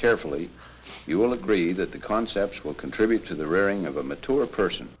listen carefully, you will agree that the concepts will contribute to the rearing of a mature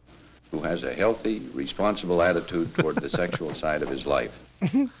person who has a healthy, responsible attitude toward the sexual side of his life.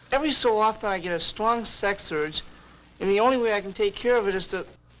 Every so often I get a strong sex urge, and the only way I can take care of it is to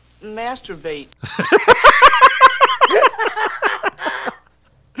masturbate.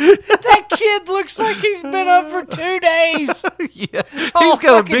 That kid looks like he's been up for 2 days. Yeah, he's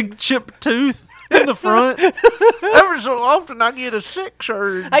got a big chipped tooth in the front. Every so often I get a sex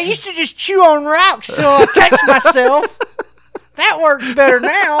urge. I used to just chew on rocks till I touch myself. That works better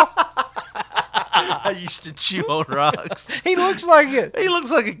now. I used to chew on rocks. He looks like it. He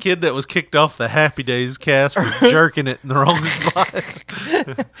looks like a kid that was kicked off the Happy Days cast for jerking it in the wrong spot.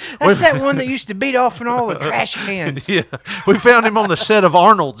 That's that one that used to beat off in all the trash cans. Yeah, we found him on the set of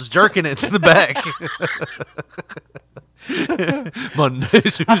Arnold's jerking it in the back. Monday,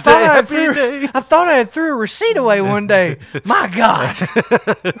 Tuesday, I thought I had threw a receipt away one day. My God.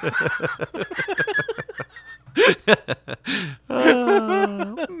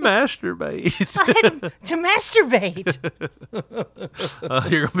 Masturbate. I had to masturbate.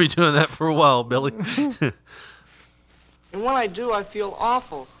 You're going to be doing that for a while, Billy. And when I do, I feel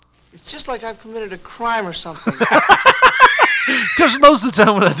awful. It's just like I've committed a crime or something. Because most of the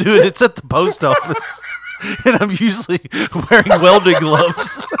time when I do it, it's at the post office. And I'm usually wearing welding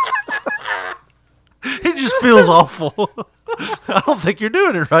gloves. It just feels awful. I don't think you're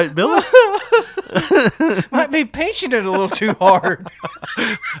doing it right, Billy. Might be pinching it a little too hard.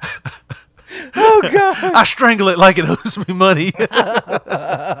 Oh, God. I strangle it like it owes me money.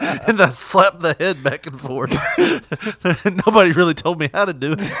 And I slap the head back and forth. Nobody really told me how to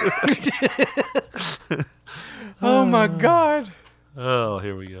do it. Oh, my God. Oh,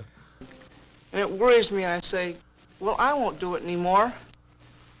 here we go. And it worries me. I say, well, I won't do it anymore.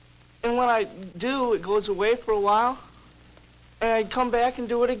 And when I do, it goes away for a while. And I come back and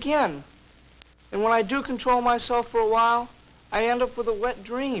do it again. And when I do control myself for a while, I end up with a wet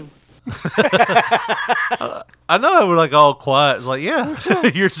dream. I know I was like all quiet. It's like, yeah,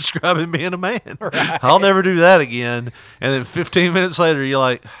 you're describing being a man. Right. I'll never do that again. And then 15 minutes later, you're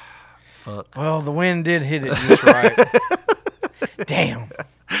like, fuck. Well, the wind did hit it just right. Damn.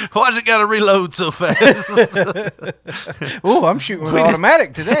 Why's it got to reload so fast? Oh, I'm shooting with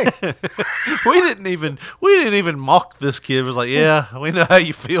automatic today. We didn't even mock this kid. It was like, yeah, we know how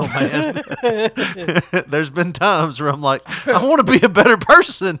you feel, man. There's been times where I'm like, I want to be a better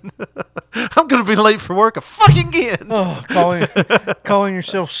person. I'm going to be late for work fucking again. Oh, calling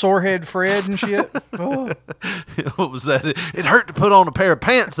yourself Sorehead Fred and shit. Oh. What was that? It hurt to put on a pair of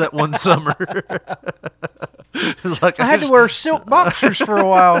pants that one summer. It's like I had to wear silk boxers for a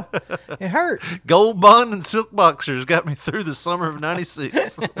while. It hurt. Gold Bond and silk boxers got me through the summer of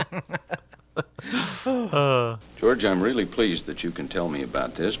 '96. George, I'm really pleased that you can tell me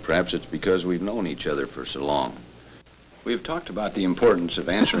about this. Perhaps it's because we've known each other for so long. We've talked about the importance of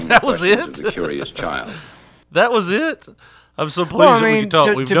answering the questions of the curious child. That was it? I'm so pleased that we can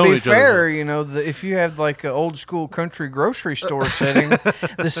talk. We've known each other. To be fair, you know, if you have like an old school country grocery store setting,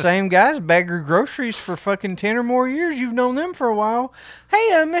 the same guys bag your groceries for fucking 10 or more years. You've known them for a while. Hey,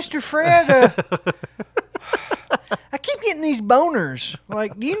 Mr. Fred, I keep getting these boners.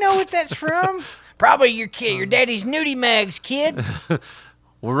 Like, do you know what that's from? Probably your kid, your daddy's nudie mags, kid.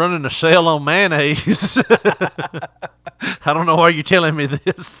 We're running a sale on mayonnaise. I don't know why you're telling me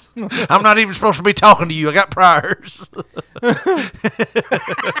this. I'm not even supposed to be talking to you. I got priors.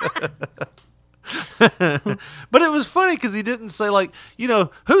 But it was funny because he didn't say, like, you know,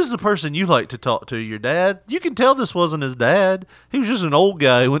 who's the person you like to talk to? Your dad? You can tell this wasn't his dad. He was just an old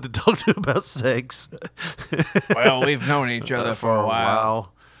guy who went to talk to about sex. Well, we've known each other for a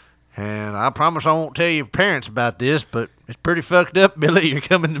while. And I promise I won't tell your parents about this, but it's pretty fucked up, Billy. You're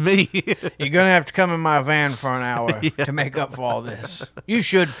coming to me. You're going to have to come in my van for an hour to make up for all this. You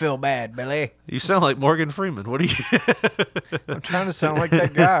should feel bad, Billy. You sound like Morgan Freeman. What are you? I'm trying to sound like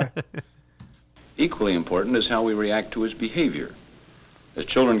that guy. Equally important is how we react to his behavior. As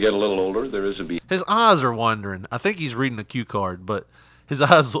children get a little older, there is His eyes are wandering. I think he's reading a cue card, but his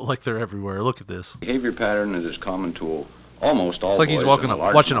eyes look like they're everywhere. Look at this. Behavior pattern that is common to almost all boys. It's like he's watching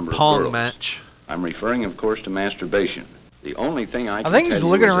a Pong match. I'm referring, of course, to masturbation. The only thing I think he's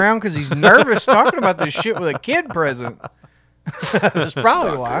looking around because he's nervous talking about this shit with a kid present. That's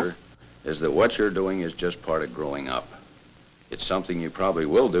probably why. Is that what you're doing is just part of growing up. It's something you probably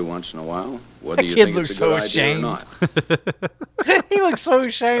will do once in a while, whether you think it's a good idea or not. He looks so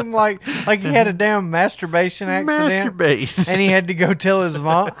ashamed, like he had a damn masturbation accident. Masturbate. And he had to go tell his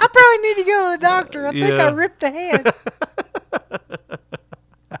mom, I probably need to go to the doctor. I think I ripped the head.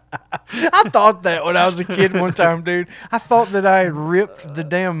 I thought that when I was a kid one time, dude. I thought that I had ripped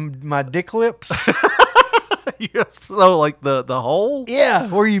my dick lips. So, like the hole? Yeah,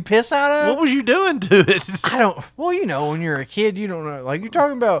 where you piss out of? What was you doing to it? Well, you know, when you're a kid, you don't know. Like, you're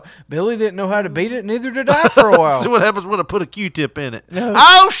talking about Billy didn't know how to beat it, neither did I for a while. See what happens when I put a Q-tip in it. No.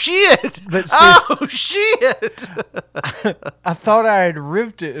 Oh, shit! Oh, shit! I thought I had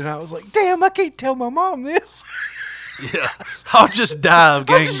ripped it, and I was like, damn, I can't tell my mom this. Yeah, I'll just die of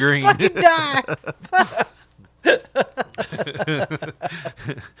gangrene. I'll just fucking die.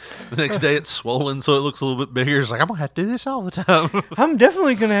 The next day it's swollen so it looks a little bit bigger. It's like, I'm going to have to do this all the time. I'm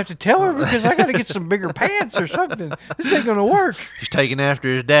definitely going to have to tell her because I got to get some bigger pants or something. This ain't going to work. He's taking after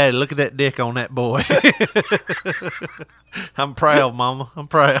his daddy. Look at that dick on that boy. I'm proud, Mama. I'm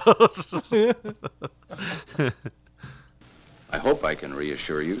proud. I hope I can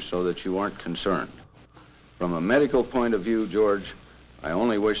reassure you so that you aren't concerned. From a medical point of view, George, I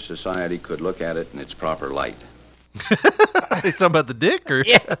only wish society could look at it in its proper light. He's talking about the dick, or?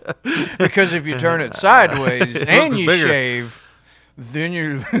 Yeah. Because if you turn it sideways and you shave,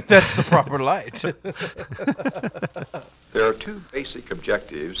 then that's the proper light. There are two basic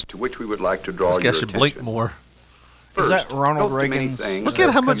objectives to which we would like to draw your attention. This guy should blink more. First, is that Ronald Reagan's? Look at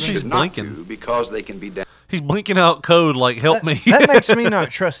how much he's blinking. Because they can be He's blinking out code like, help me. That makes me not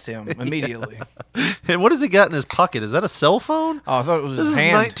trust him immediately. And what has he got in his pocket? Is that a cell phone? Oh, I thought it was his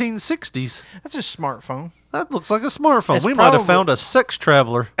hand. This is 1960s. That's a smartphone. That looks like a smartphone. We might have found a sex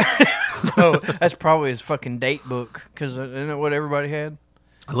traveler. No, that's probably his fucking date book, because isn't it what everybody had?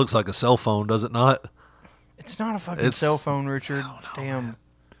 It looks like a cell phone, does it not? It's not a fucking cell phone, Richard. Damn.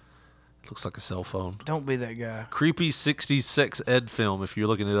 It looks like a cell phone. Don't be that guy. Creepy 60s sex ed film if you're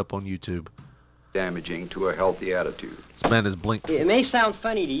looking it up on YouTube. Damaging to a healthy attitude. This man is blinking. It may sound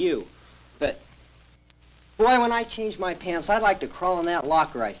funny to you, but boy, when I change my pants, I'd like to crawl in that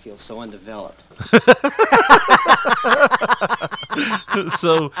locker. I feel so undeveloped.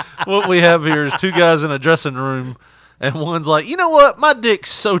 So what we have here is two guys in a dressing room, and one's like, you know what? My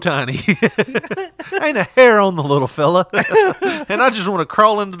dick's so tiny. Ain't a hair on the little fella. And I just want to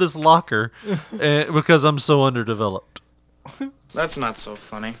crawl into this locker because I'm so underdeveloped. That's not so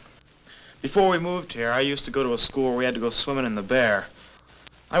funny. Before we moved here, I used to go to a school where we had to go swimming in the Bear.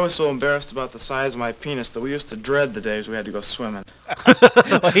 I was so embarrassed about the size of my penis that we used to dread the days we had to go swimming.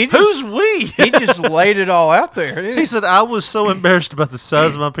 Who's we? He just laid it all out there. He said, I was so embarrassed about the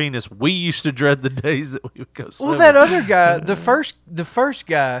size of my penis. We used to dread the days that we would go swimming. Well, that other guy, the first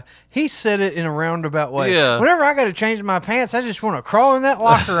guy, he said it in a roundabout way. Yeah. Whenever I got to change my pants, I just want to crawl in that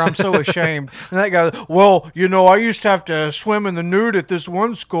locker. I'm so ashamed. And that guy, well, I used to have to swim in the nude at this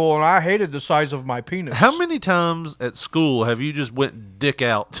one school, and I hated the size of my penis. How many times at school have you just went dick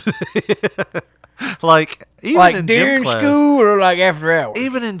out? Like even during school or like after hours?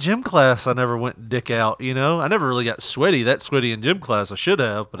 Even in gym class, I never went dick out. I never really got sweaty. That sweaty in gym class, I should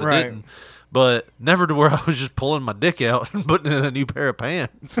have, but I didn't. But never to where I was just pulling my dick out and putting in a new pair of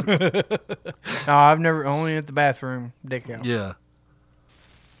pants. No, I've never, only at the bathroom, dick out. Yeah.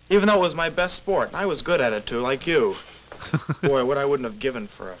 Even though it was my best sport, and I was good at it too, like you. Boy, what I wouldn't have given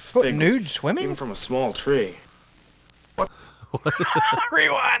for a fig. Nude swimming? Even from a small tree. What?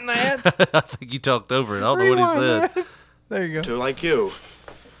 Rewind that. I think you talked over it. I don't know what he said. That. There you go. Too, like you.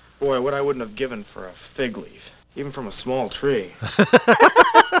 Boy, what I wouldn't have given for a fig leaf. Even from a small tree.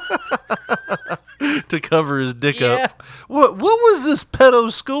 To cover his dick up. What was this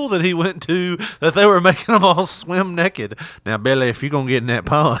pedo school that he went to that they were making them all swim naked? Now, Billy, if you're going to get in that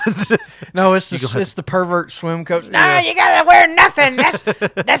pond. No, it's the pervert swim coach. No, you got to wear nothing.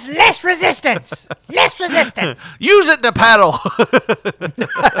 That's less resistance. Less resistance. Use it to paddle.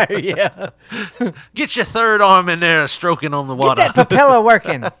 Yeah. Get your third arm in there stroking on the water. Get that propeller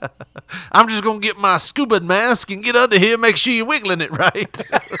working. I'm just going to get my scuba mask and get under here, make sure you're wiggling it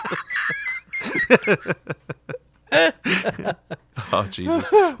right. Oh,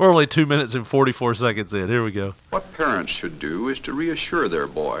 Jesus. We're only 2 minutes and 44 seconds in. Here we go. What parents should do is to reassure their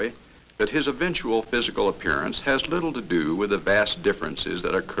boy that his eventual physical appearance has little to do with the vast differences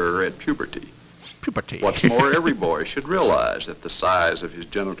that occur at puberty. What's more, every boy should realize that the size of his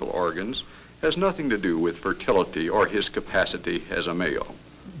genital organs has nothing to do with fertility or his capacity as a male.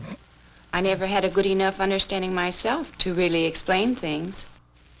 I never had a good enough understanding myself to really explain things.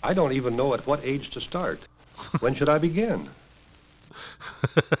 I don't even know at what age to start. When should I begin?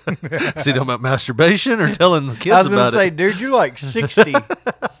 Is he talking about masturbation or telling the kids about it? I was going to say, dude, you're like 60.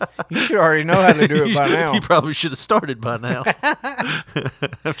 You should already know how to do it by now. You probably should have started by now.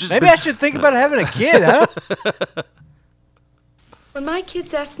 Maybe I should think about having a kid, huh? When my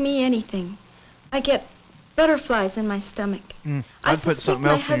kids ask me anything, I get butterflies in my stomach. I'd put something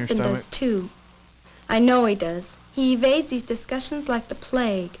else in your stomach. My husband does too. I know he does. He evades these discussions like the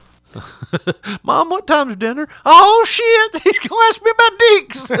plague. Mom, what time's dinner? Oh, shit! He's going to ask me about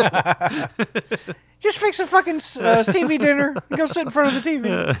dicks. Just fix a fucking Stevie dinner and go sit in front of the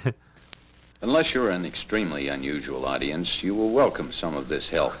TV. Unless you're an extremely unusual audience, you will welcome some of this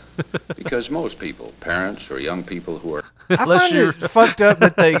help. Because most people, parents or young people who are... I find it fucked up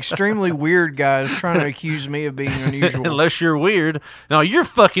that the extremely weird guy is trying to accuse me of being unusual. Unless you're weird. No, you're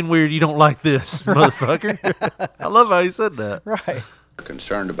fucking weird. You don't like this, motherfucker. I love how he said that. Right.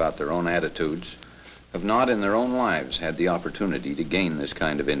 Concerned about their own attitudes, have not in their own lives had the opportunity to gain this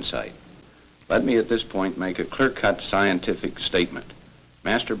kind of insight. Let me at this point make a clear-cut scientific statement.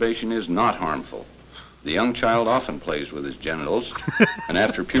 Masturbation is not harmful. The young child often plays with his genitals, and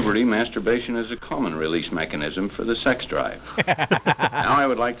after puberty, masturbation is a common release mechanism for the sex drive. Now I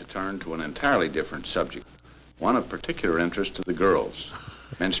would like to turn to an entirely different subject, one of particular interest to the girls,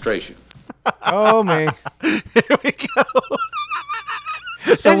 menstruation. Oh, me. Here we go.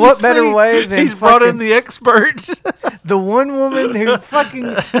 So what better way than he's brought in the expert, the one woman who fucking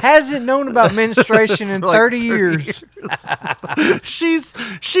hasn't known about menstruation in like 30 years.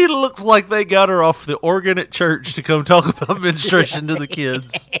 She looks like they got her off the organ at church to come talk about menstruation to the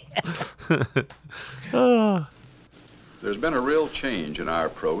kids. There's been a real change in our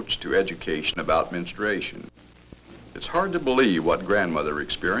approach to education about menstruation. It's hard to believe what grandmother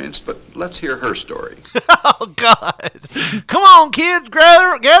experienced, but let's hear her story. Oh, God. Come on, kids,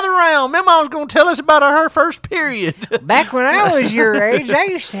 gather around. Mama's going to tell us about her first period. Back when I was your age, I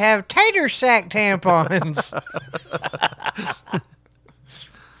used to have tater sack tampons.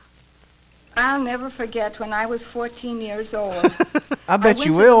 I'll never forget when I was 14 years old. I bet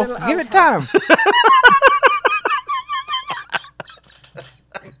you will. Give it time.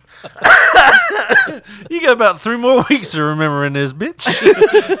 You got about 3 more weeks of remembering this, bitch.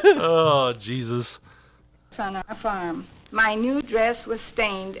 Oh, Jesus. On our farm. My new dress was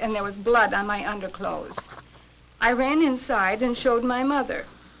stained and there was blood on my underclothes. I ran inside and showed my mother.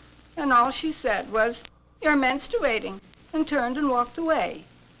 And all she said was, "You're menstruating," and turned and walked away.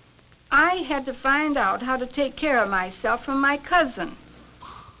 I had to find out how to take care of myself from my cousin,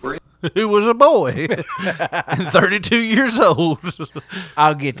 who was a boy and 32 years old.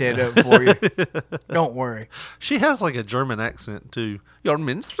 I'll get that up for you. Don't worry. She has like a German accent too. You're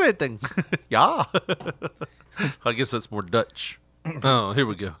menstruating. Yeah. I guess that's more Dutch. Oh, here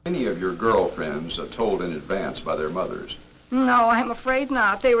we go. Any of your girlfriends are told in advance by their mothers? No, I'm afraid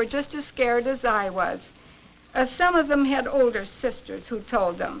not. They were just as scared as I was. Some of them had older sisters who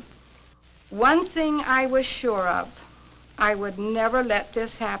told them. One thing I was sure of. I would never let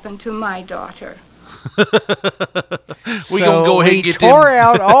this happen to my daughter. So gonna go ahead and get tore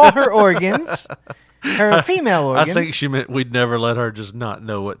out all her organs, her female organs. I think she meant we'd never let her just not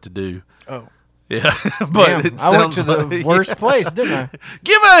know what to do. Oh. Yeah, but damn, I went to the worst place, didn't I?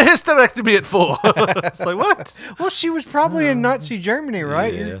 Give her a hysterectomy at 4. It's like, what? Well, she was probably in Nazi Germany,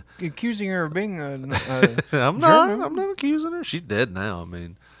 right? Yeah. You're accusing her of being a I'm not accusing her. She's dead now. I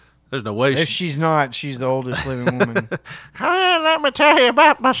mean, there's no way. If she's not, she's the oldest living woman. Let me tell you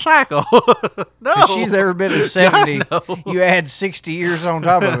about my cycle. No. If she's ever been to 70, you add 60 years on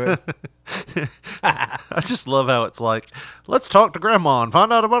top of it. I just love how it's like, let's talk to Grandma and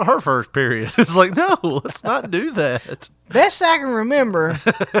find out about her first period. It's like, no, let's not do that. Best I can remember.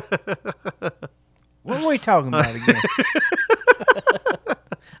 What were we talking about again?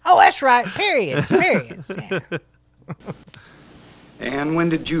 Oh, that's right. Periods. Yeah. And when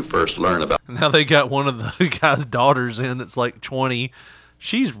did you first learn about... Now they got one of the guy's daughters in that's like 20.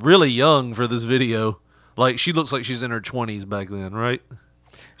 She's really young for this video. Like, she looks like she's in her 20s back then, right?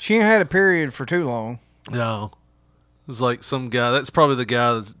 She ain't had a period for too long. No. It's like some guy. That's probably the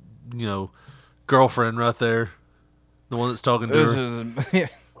guy that's, girlfriend right there. The one that's talking to her.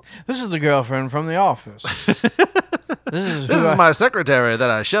 This is the girlfriend from The Office. This is my secretary that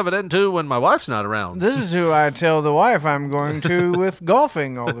I shove it into when my wife's not around. This is who I tell the wife I'm going to with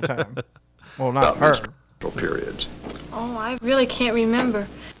golfing all the time. Well, not her. Periods. Oh, I really can't remember.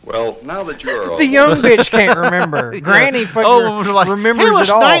 Well, now that you're the young bitch can't remember. Granny fucking remembers it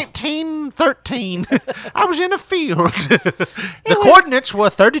all. It was 1913. I was in a field. The coordinates were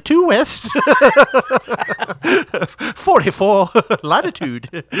 32 west, 44 latitude.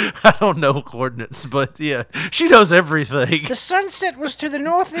 I don't know coordinates, but yeah, she knows everything. The sunset was to the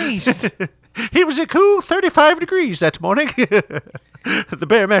northeast. It was a cool 35 degrees that morning. The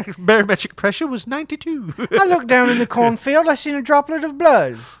barometric pressure was 92. I looked down in the cornfield. I seen a droplet of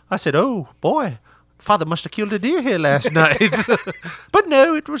blood. I said, "Oh, boy, Father must have killed a deer here last night." But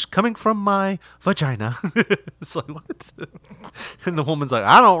no, it was coming from my vagina. It's like, what? And the woman's like,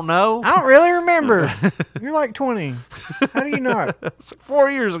 "I don't know. I don't really remember." You're like 20. How do you not? It's like 4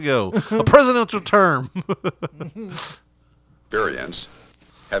 years ago. A presidential term. Experience,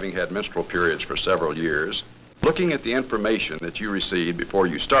 having had menstrual periods for several years, looking at the information that you received before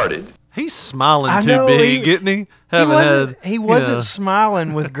you started, He's smiling I too know, big, isn't he? He wasn't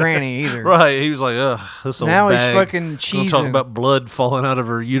smiling with Granny either. Right. He was like, ugh, this old Now he's bag. fucking Don't talk cheesing. about blood falling out of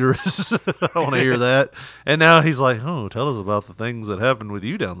her uterus. I don't want to hear that. And now he's like, oh, tell us about the things that happened with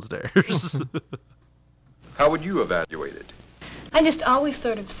you downstairs. How would you evaluate it? I just always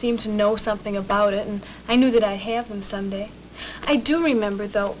sort of seemed to know something about it, and I knew that I'd have them someday. I do remember,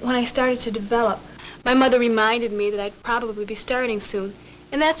 though, when I started to develop, my mother reminded me that I'd probably be starting soon,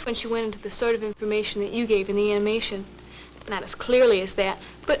 and that's when she went into the sort of information that you gave in the animation. Not as clearly as that,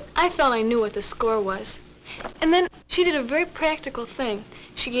 but I felt I knew what the score was. And then she did a very practical thing.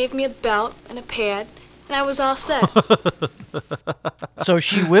 She gave me a belt and a pad, and I was all set. So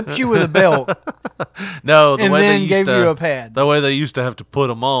she whipped you with a belt. No, the and way then they used gave to, you a pad. The way they used to have to put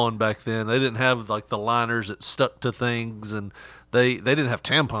them on back then, they didn't have like the liners that stuck to things, and they didn't have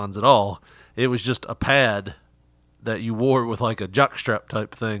tampons at all. It was just a pad that you wore with like a jockstrap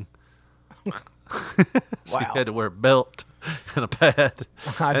type thing. So you had to wear a belt and a pad.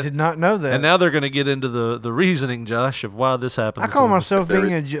 I did not know that. And now they're going to get into the reasoning, Josh, of why this happens. I call myself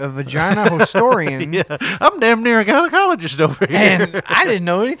being a vagina historian. Yeah, I'm damn near a gynecologist over here. And I didn't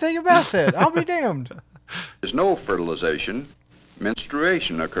know anything about that. I'll be damned. There's no fertilization.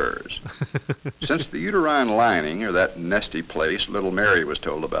 Menstruation occurs. Since the uterine lining, or that nesty place little Mary was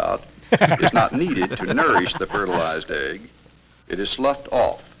told about, is not needed to nourish the fertilized egg, it is sloughed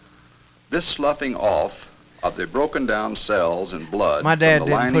off. This sloughing off of the broken down cells and blood. My dad from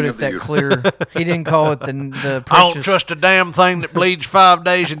the didn't lining put of it the that uterus. clear. He didn't call it the precious. I don't trust a damn thing that bleeds 5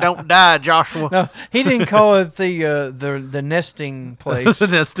 days and don't die, Joshua. No, he didn't call it the nesting place. The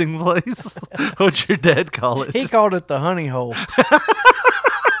nesting place? What'd your dad call it? He called it the honey hole.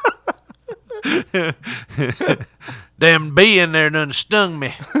 Damn bee in there done stung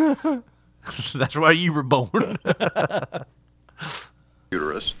me. That's why you were born.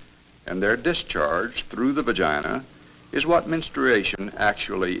 Uterus, and their discharge through the vagina is what menstruation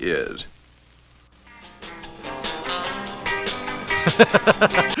actually is.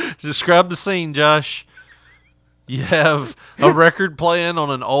 Describe the scene, Josh. You have a record playing on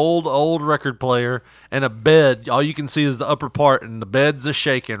an old record player and a bed. All you can see is the upper part, and the bed's a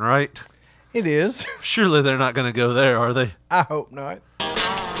shaking, right? It is. Surely they're not going to go there, are they? I hope not.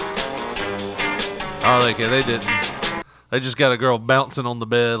 Oh, they didn't. They just got a girl bouncing on the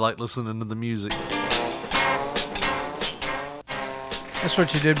bed, like listening to the music. That's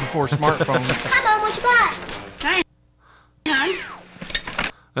what you did before smartphones. Hi, Mom, what you got? Hi.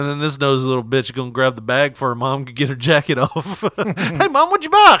 Hi. And then this nosy little bitch is going to grab the bag for her mom to get her jacket off. Hey, Mom, what'd you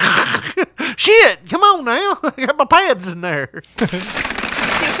buy? Shit, come on now. I got my pads in there. A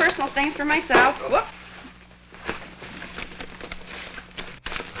few personal things for myself. Whoop.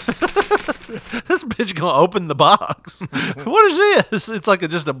 This bitch going to open the box. What is this? It's like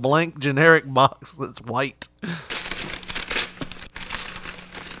just a blank generic box that's white.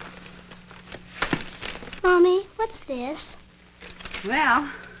 Mommy, what's this? Well,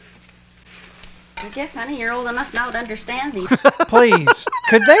 I guess, honey, you're old enough now to understand these. Please,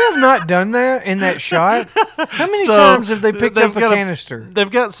 could they have not done that in that shot? How many times have they picked up a canister? They've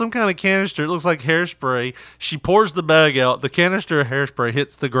got some kind of canister. It looks like hairspray. She pours the bag out. The canister of hairspray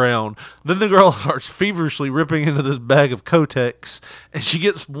hits the ground. Then the girl starts feverishly ripping into this bag of Kotex, and she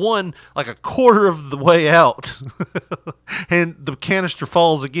gets one like a quarter of the way out. And the canister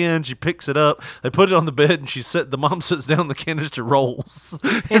falls again. She picks it up. They put it on the bed, and the mom sits down. The canister rolls.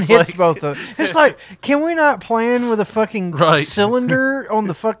 It hits both of them. It's like, can we not plan with a fucking cylinder on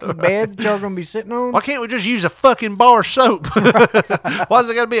the fucking bed that y'all gonna be sitting on? Why can't we just use a fucking bar of soap? Why's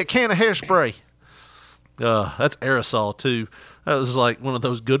there got to be a can of hairspray? That's aerosol too. That was like one of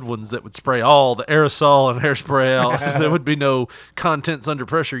those good ones that would spray all the aerosol and hairspray out. There would be no contents under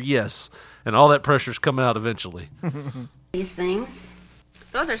pressure. Yes, and all that pressure's coming out eventually. These things.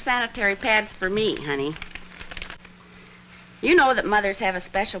 Those are sanitary pads for me, honey. You know that mothers have a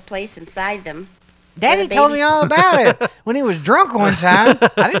special place inside them. Daddy told me all about it when he was drunk one time.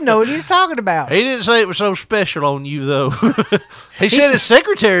 I didn't know what he was talking about. He didn't say it was so special on you, though. he said his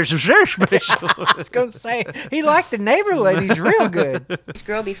secretaries was very special. I was going to say, he liked the neighbor ladies real good. This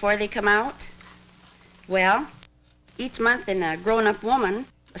girl before they come out? Well, each month in a grown-up woman,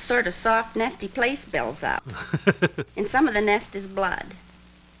 a sort of soft, nesty place builds up. And some of the nest is blood.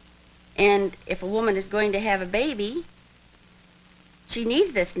 And if a woman is going to have a baby, she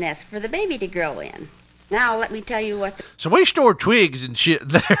needs this nest for the baby to grow in. Now, let me tell you what the So we store twigs and shit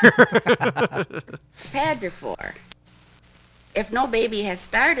there. pads are for. If no baby has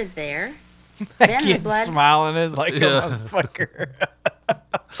started there, then the Kid blood smiling is like a motherfucker.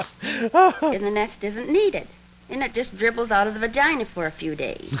 in the nest isn't needed. and it just dribbles out of the vagina for a few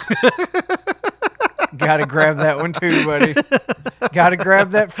days. Gotta grab that one too, buddy. Gotta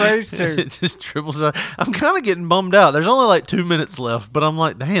grab that phrase too. It just dribbles out. I'm kind of getting bummed out. There's only like 2 minutes left, but I'm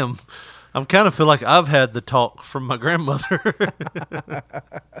like, damn. I kind of feel like I've had the talk from my grandmother.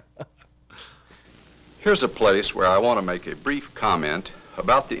 Here's a place where I want to make a brief comment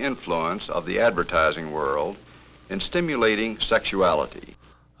about the influence of the advertising world in stimulating sexuality.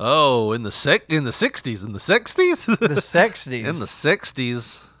 Oh, in the 60s? In the 60s? The 60s. In the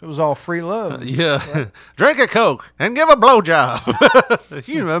 60s. It was all free love. Yeah. Right? Drink a Coke and give a blowjob.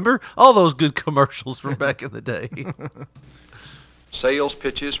 You remember all those good commercials from back in the day. Sales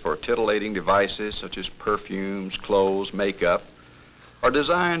pitches for titillating devices such as perfumes, clothes, makeup are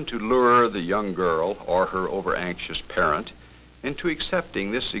designed to lure the young girl or her over-anxious parent into accepting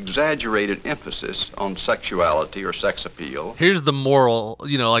this exaggerated emphasis on sexuality or sex appeal. Here's the moral,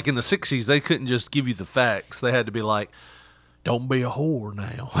 like in the 60s, they couldn't just give you the facts. They had to be like, don't be a whore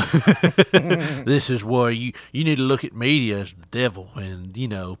now. This is where you need to look at media as the devil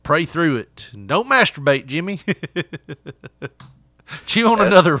and, pray through it. And don't masturbate, Jimmy. Chew on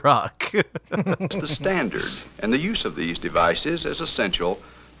another rock. It's the standard, and the use of these devices is essential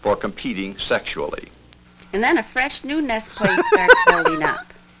for competing sexually. And then a fresh new nest place starts building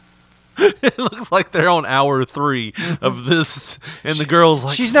up. It looks like they're on hour 3 of this, and the girl's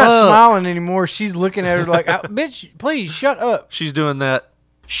like, she's not smiling anymore. She's looking at her like, bitch, please shut up. She's doing that.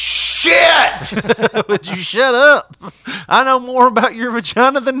 Shit! Would you shut up? I know more about your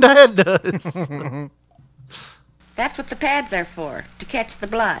vagina than Dad does. That's what the pads are for, to catch the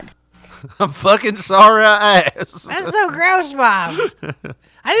blood. I'm fucking sorry I asked. That's so gross, Mom.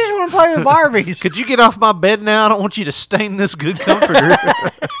 I just want to play with Barbies. Could you get off my bed now? I don't want you to stain this good comforter.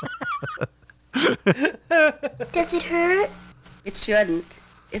 Does it hurt? It shouldn't.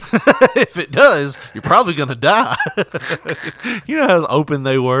 If it does, you're probably going to die. You know how open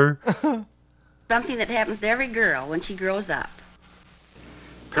they were? Something that happens to every girl when she grows up.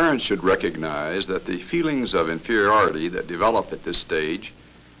 Parents should recognize that the feelings of inferiority that develop at this stage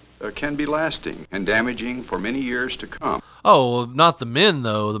can be lasting and damaging for many years to come. Oh, well, not the men,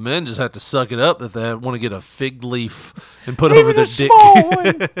 though. The men just have to suck it up that they want to get a fig leaf and put over their dick.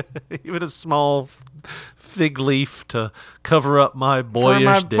 Even a small fig leaf to cover up my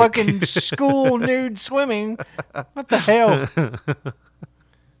boyish dick. For my fucking school nude swimming. What the hell?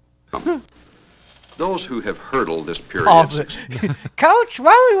 Those who have hurdled this period. Coach,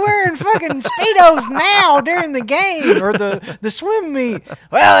 why are we wearing fucking Speedos now during the game or the swim meet?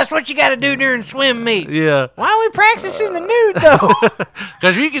 Well, that's what you got to do during swim meets. Yeah. Why are we practicing the nude, though?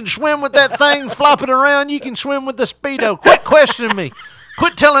 Because you can swim with that thing flopping around. You can swim with the Speedo. Quit questioning me.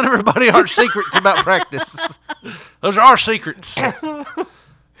 Quit telling everybody our secrets about practice. Those are our secrets.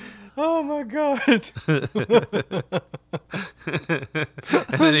 Oh, my God. And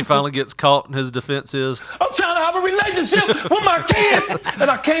then he finally gets caught, and his defense is, I'm trying to have a relationship with my kids, and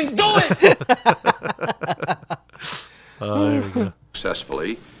I can't do it. There we go.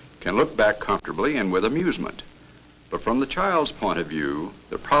 Successfully can look back comfortably and with amusement. But from the child's point of view,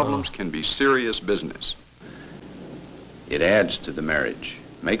 the problems can be serious business. It adds to the marriage,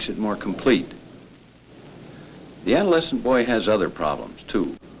 makes it more complete. The adolescent boy has other problems,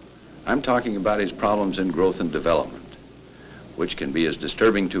 too. I'm talking about his problems in growth and development, which can be as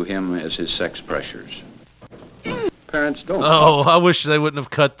disturbing to him as his sex pressures. Parents don't. Oh, I wish they wouldn't have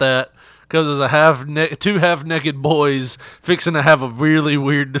cut that, because there's two half-naked boys fixing to have a really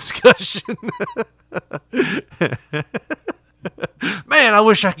weird discussion. Man, I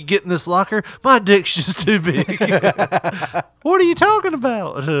wish I could get in this locker. My dick's just too big. What are you talking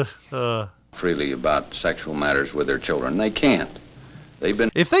about? Freely about sexual matters with their children. They can't.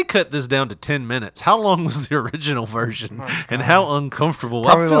 If they cut this down to 10 minutes, how long was the original version? And how uncomfortable?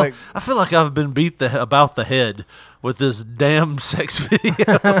 I feel like I've been beat about the head with this damn sex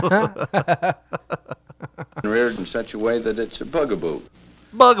video. Reared in such a way that it's a bugaboo.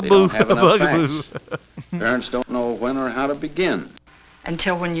 Bugaboo. They don't have enough Bugaboo. facts. Parents don't know when or how to begin.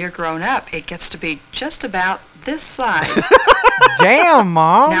 Until when you're grown up, it gets to be just about this size. Damn,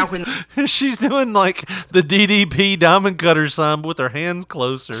 Mom. Now when she's doing like the DDP diamond cutter sign with her hands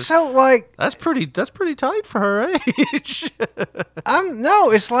closer. So like that's pretty tight for her age. No,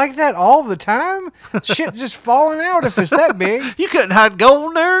 it's like that all the time. Shit just falling out if it's that big. You couldn't hide gold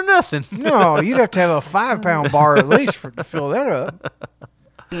in there or nothing. No, you'd have to have a 5-pound bar at least to fill that up.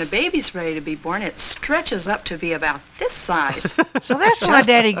 when the baby's ready to be born, it stretches up to be about this size. So that's why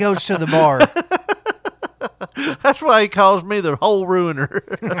Daddy goes to the bar. That's why he calls me the hole ruiner.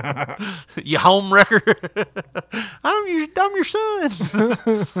 You home wrecker. I'm your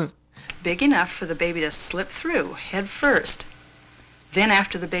son. big enough for the baby to slip through head first. Then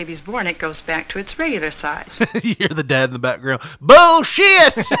after the baby's born, it goes back to its regular size. You hear the dad in the background.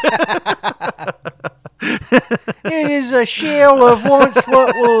 Bullshit! It is a shell of once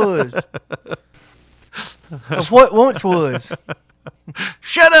what was. Of what once was.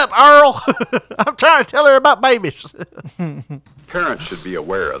 Shut up, Earl! I'm trying to tell her about babies. Parents should be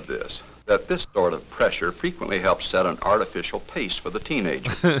aware of this, that this sort of pressure frequently helps set an artificial pace for the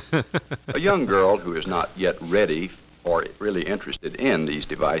teenager. A young girl who is not yet ready or really interested in these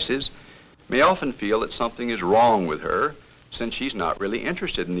devices may often feel that something is wrong with her since she's not really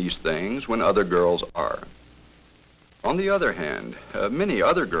interested in these things when other girls are. On the other hand, many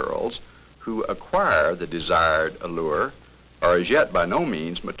other girls who acquire the desired allure are as yet by no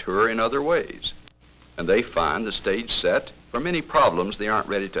means mature in other ways, and they find the stage set for many problems they aren't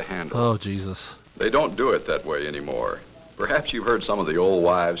ready to handle. Oh, Jesus. They don't do it that way anymore. Perhaps you've heard some of the old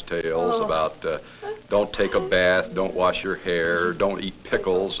wives' tales about don't take a bath, don't wash your hair, don't eat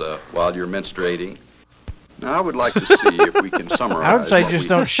pickles while you're menstruating. Now, I would like to see if we can summarize. I would say just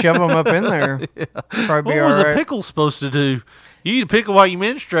don't shove them up in there. Probably What all was right. a pickle supposed to do? You eat a pickle while you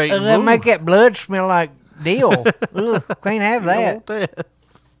menstruate. That make that blood smell like deal. Ugh, can't have that.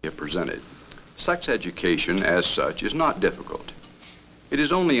 If presented. Sex education as such is not difficult. It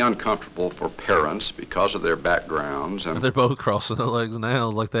is only uncomfortable for parents because of their backgrounds and They're both crossing their legs now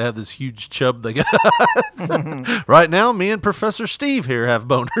like they have this huge chub they got. Right now, me and Professor Steve here have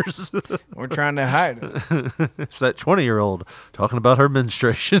boners. We're trying to hide it. It's that 20-year-old talking about her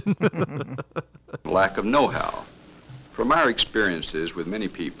menstruation. lack of know-how. From our experiences with many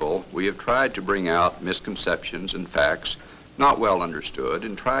people, we have tried to bring out misconceptions and facts not well understood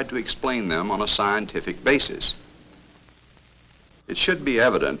and tried to explain them on a scientific basis. It should be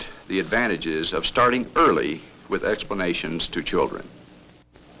evident the advantages of starting early with explanations to children.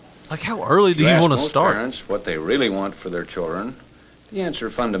 Like, how early do you ask want to most start? Parents what they really want for their children, the answer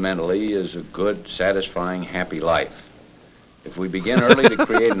fundamentally is a good, satisfying, happy life. If we begin early to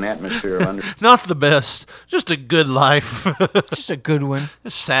create an atmosphere of understanding. Not the best, just a good life. Just a good one.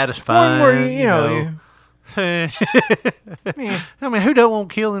 Just satisfying. One where, you know. I mean, who don't want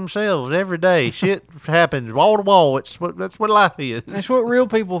to kill themselves every day? Shit happens wall to wall. That's what life is. That's what real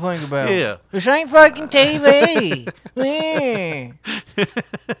people think about. Yeah. This ain't fucking TV. Yeah.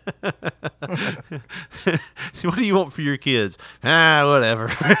 What do you want for your kids? Whatever.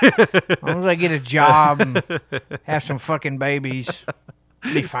 As long as I get a job and have some fucking babies,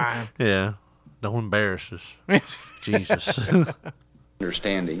 be fine. Yeah. Don't embarrass us. Jesus.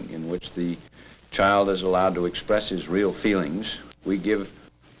 Understanding in which the child is allowed to express his real feelings. We give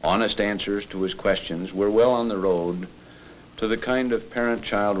honest answers to his questions. We're well on the road to the kind of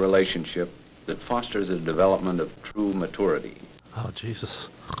parent-child relationship that fosters the development of true maturity. Oh, Jesus.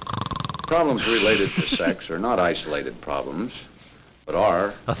 Problems related to sex are not isolated problems, but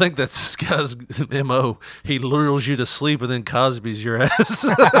are... I think that's this guy's M.O. He lures you to sleep and then Cosby's your ass.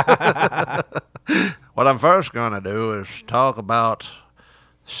 What I'm first going to do is talk about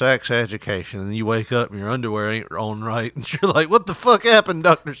sex education, and you wake up and your underwear ain't on right, and you're like, what the fuck happened,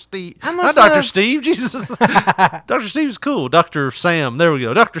 Dr. Steve? Not Dr. Steve, Jesus. Dr. Steve's cool. Dr. Sam, there we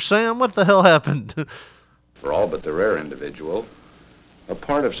go. Dr. Sam, what the hell happened? For all but the rare individual, a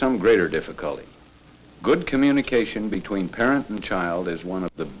part of some greater difficulty. Good communication between parent and child is one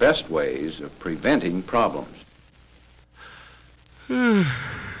of the best ways of preventing problems. Well,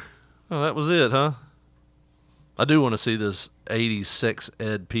 that was it, huh? I do want to see this 80s sex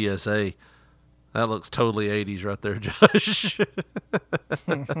ed PSA. That looks totally 80s right there, Josh.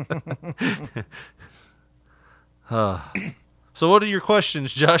 So what are your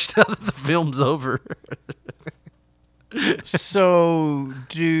questions, Josh, now that the film's over? So,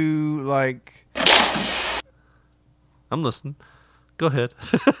 I'm listening. Go ahead.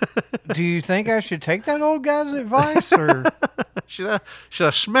 Do you think I should take that old guy's advice, or should I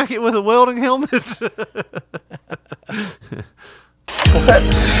smack it with a welding helmet? This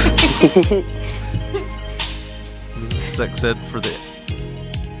is sex ed for the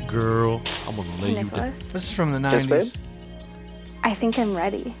girl. I'm gonna lay you down. This is from the 90s. Yes, babe? I think I'm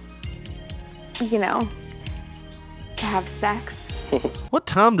ready. You know, to have sex. What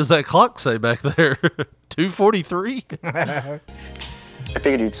time does that clock say back there? 2:43? You I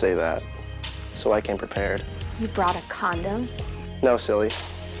figured you'd say that, so I came prepared. brought a condom? No, silly.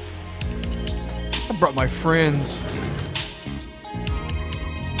 I brought my friends.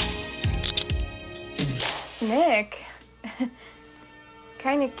 Nick.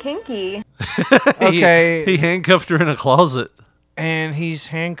 Kind of kinky. Okay. He handcuffed her in a closet. and he's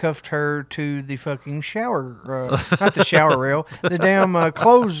handcuffed her to the fucking shower, not the shower rail, the damn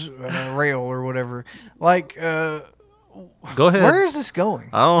clothes rail or whatever. Like, go ahead. Where is this going?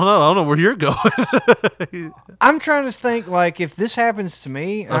 I don't know. I don't know where you're going. I'm trying to think, like, if this happens to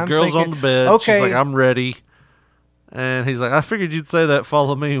me, A girl's thinking, on the bed. Okay, She's like, I'm ready. And he's like, I figured you'd say that.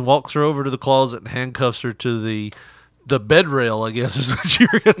 Follow me. Walks her over to the closet and handcuffs her to the bed rail, I guess is what you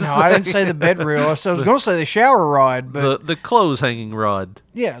were going to say. No, I didn't say the bed rail. I was going to say the shower rod. But the clothes hanging rod.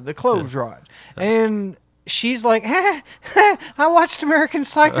 Yeah, the clothes rod. And she's like, I watched American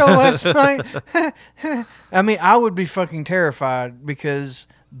Psycho last night. I mean, I would be fucking terrified because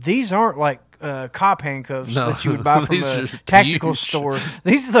these aren't like cop handcuffs that you would buy from a tactical store.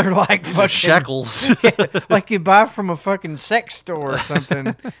 These are like fucking shackles. Yeah, like you buy from a fucking sex store or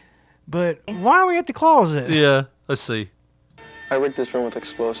something. But why are we at the closet? Yeah, let's see. I rigged this room with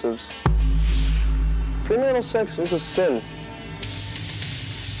explosives. Premarital sex is a sin.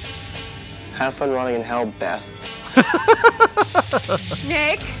 Have fun rotting in hell, Beth.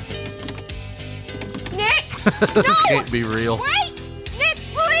 Nick? This can't be real. Wait! Nick,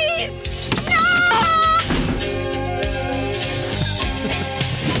 please!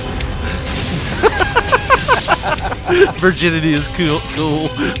 Virginity is cool.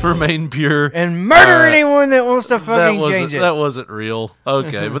 Remain pure. And murder anyone that wants to fucking change it. That wasn't real.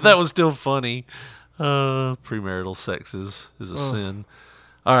 Okay, but that was still funny. Premarital sex is a sin.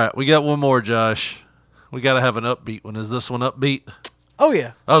 All right, we got one more, Josh. We got to have an upbeat one. Is this one upbeat? Oh,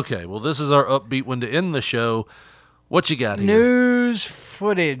 yeah. Okay, well, this is our upbeat one to end the show. What you got here? News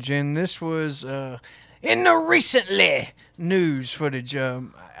footage, and this was in the recently news footage.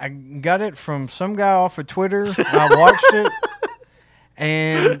 I got it from some guy off of Twitter. I watched it,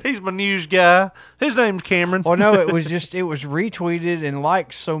 and he's my news guy. His name's Cameron. Well, no, it was retweeted and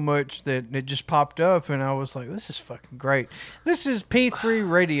liked so much that it just popped up, and I was like, "This is fucking great. This is P3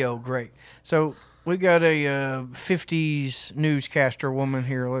 Radio great." So we got a 50s newscaster woman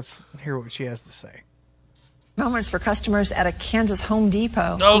here. Let's hear what she has to say. Moments for customers at a Kansas Home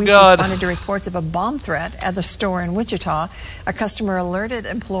Depot. Oh, Police God. responded to reports of a bomb threat at the store in Wichita. A customer alerted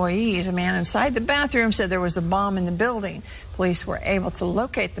employees. A man inside the bathroom said there was a bomb in the building. Police were able to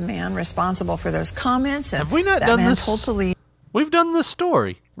locate the man responsible for those comments. And Have we not that done man this? told police. We've done this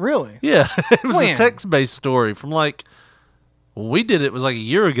story. Really? Yeah. It was When? a text-based story from we did it was like a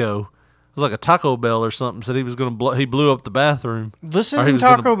year ago. It was like a Taco Bell or something. Said he was going to he blew up the bathroom. This Or he isn't was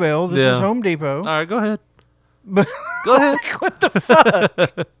Taco gonna- Bell. This Yeah. is Home Depot. All right, go ahead. But Go ahead. What the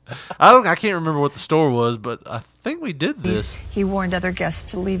fuck? I can't remember what the store was, but I think we did this. He warned other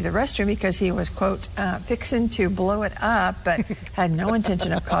guests to leave the restroom because he was, quote, fixing to blow it up, but had no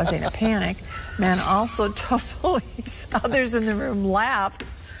intention of causing a panic. Man also told police others in the room laughed,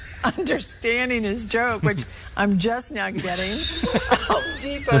 understanding his joke, which I'm just now getting. Home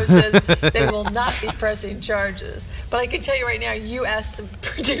Depot says they will not be pressing charges. But I can tell you right now, you asked the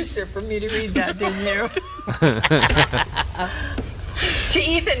producer for me to read that, didn't you? To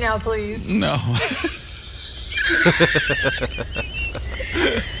Ethan now, please. No.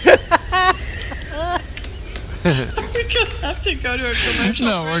 We're gonna have to go to a commercial.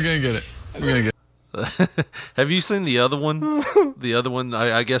 No, we're gonna get it. We're gonna get it. Have you seen the other one? The other one,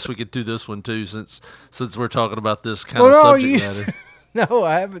 I guess we could do this one too, since we're talking about this kind of subject matter. No,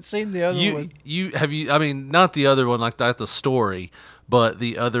 I haven't seen the other one. I mean, not the other one like that, the story, but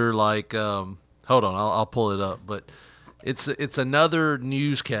the other hold on, I'll pull it up. But it's another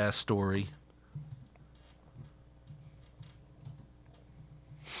newscast story.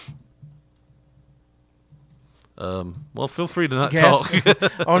 Well, feel free to not talk.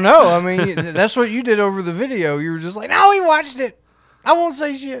 Oh no, I mean that's what you did over the video. You were just like, "No, he watched it. I won't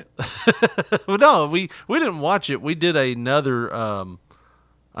say shit." Well, no, we didn't watch it. We did another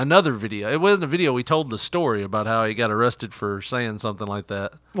video. It wasn't a video. We told the story about how he got arrested for saying something like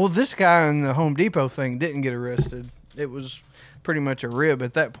that. Well, this guy in the Home Depot thing didn't get arrested. It was pretty much a rib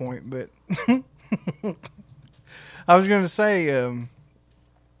at that point. But I was going to say,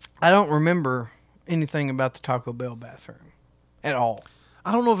 I don't remember anything about the Taco Bell bathroom at all.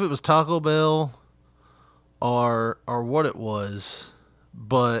 I don't know if it was Taco Bell or what it was,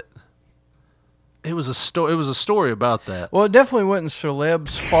 but it was a story. It was a story about that. Well, it definitely wasn't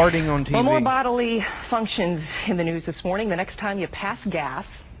celebs farting on TV. Well, more bodily functions in the news this morning. The next time you pass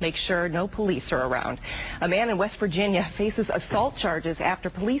gas, make sure no police are around. A man in West Virginia faces assault charges after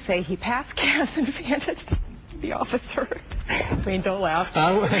police say he passed gas and handed the officer. Wayne, don't laugh.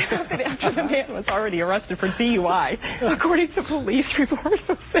 After the man was already arrested for DUI, according to police reports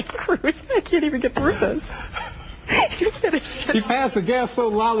of St. Cruz. I can't even get through this. He passed the gas so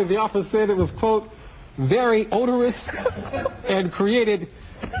loudly the officer said it was, quote, very odorous and created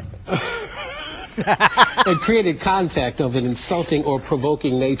contact of an insulting or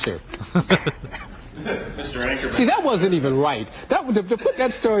provoking nature. Mr. Anchorman. See, that wasn't even right. To put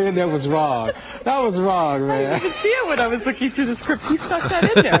that story in there was wrong. That was wrong, man. I didn't see it when I was looking through the script. He stuck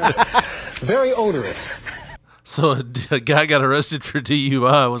that in there. Very odorous. So a guy got arrested for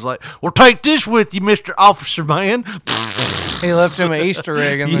DUI. Was like, well, take this with you, Mr. Officer Man. He left him an Easter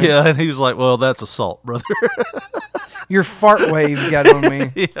egg in there. Yeah, and he was like, well, that's assault, brother. Your fart wave got on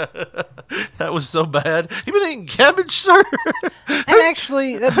me. Yeah, that was so bad. You been eating cabbage, sir? And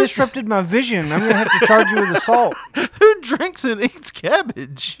actually, that disrupted my vision. I'm going to have to charge you with assault. Who drinks and eats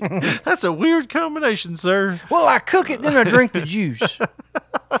cabbage? That's a weird combination, sir. Well, I cook it, then I drink the juice.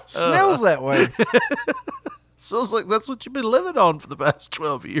 Smells that way. Smells like that's what you've been living on for the past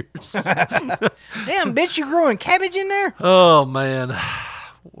 12 years. Damn, bitch, you growing cabbage in there? Oh, man.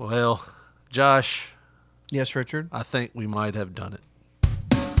 Well, Josh. Yes, Richard? I think we might have done it.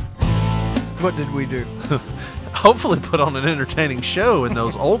 What did we do? Hopefully put on an entertaining show, and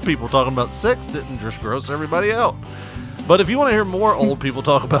those old people talking about sex didn't just gross everybody out. But if you want to hear more old people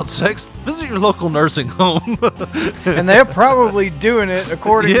talk about sex, visit your local nursing home. And they're probably doing it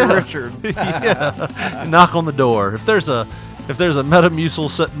according to Richard. Yeah. Knock on the door. If there's a Metamucil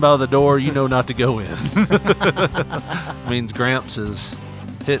sitting by the door, you know not to go in. Means Gramps is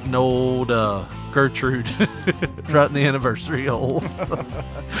hitting old Gertrude right in the anniversary hole.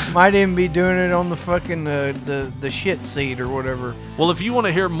 Might even be doing it on the fucking the shit seat or whatever. Well, if you want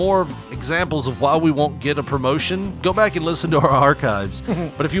to hear more examples of why we won't get a promotion, go back and listen to our archives.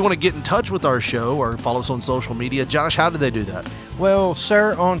 But if you want to get in touch with our show or follow us on social media, Josh, how do they do that? Well,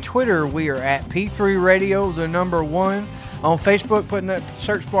 sir, on Twitter we are at P3 Radio, the number 1. On Facebook, put in that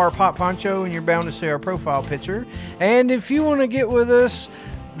search bar Pop Poncho and you're bound to see our profile picture. And if you want to get with us,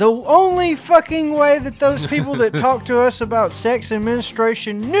 the only fucking way that those people that talk to us about sex and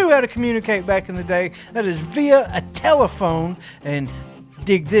menstruation knew how to communicate back in the day, that is via a telephone. And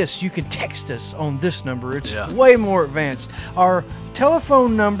dig this, you can text us on this number. It's way more advanced. Our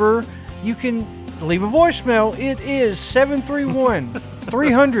telephone number, you can leave a voicemail. It is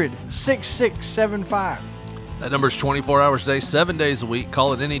 731-300-6675. That number's 24 hours a day, 7 days a week.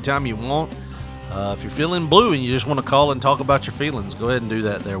 Call it anytime you want. If you're feeling blue and you just want to call and talk about your feelings, go ahead and do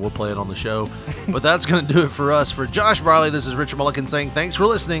that there. We'll play it on the show. But that's going to do it for us. For Josh Briley, this is Richard Mulliken saying thanks for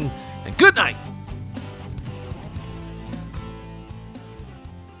listening and good night.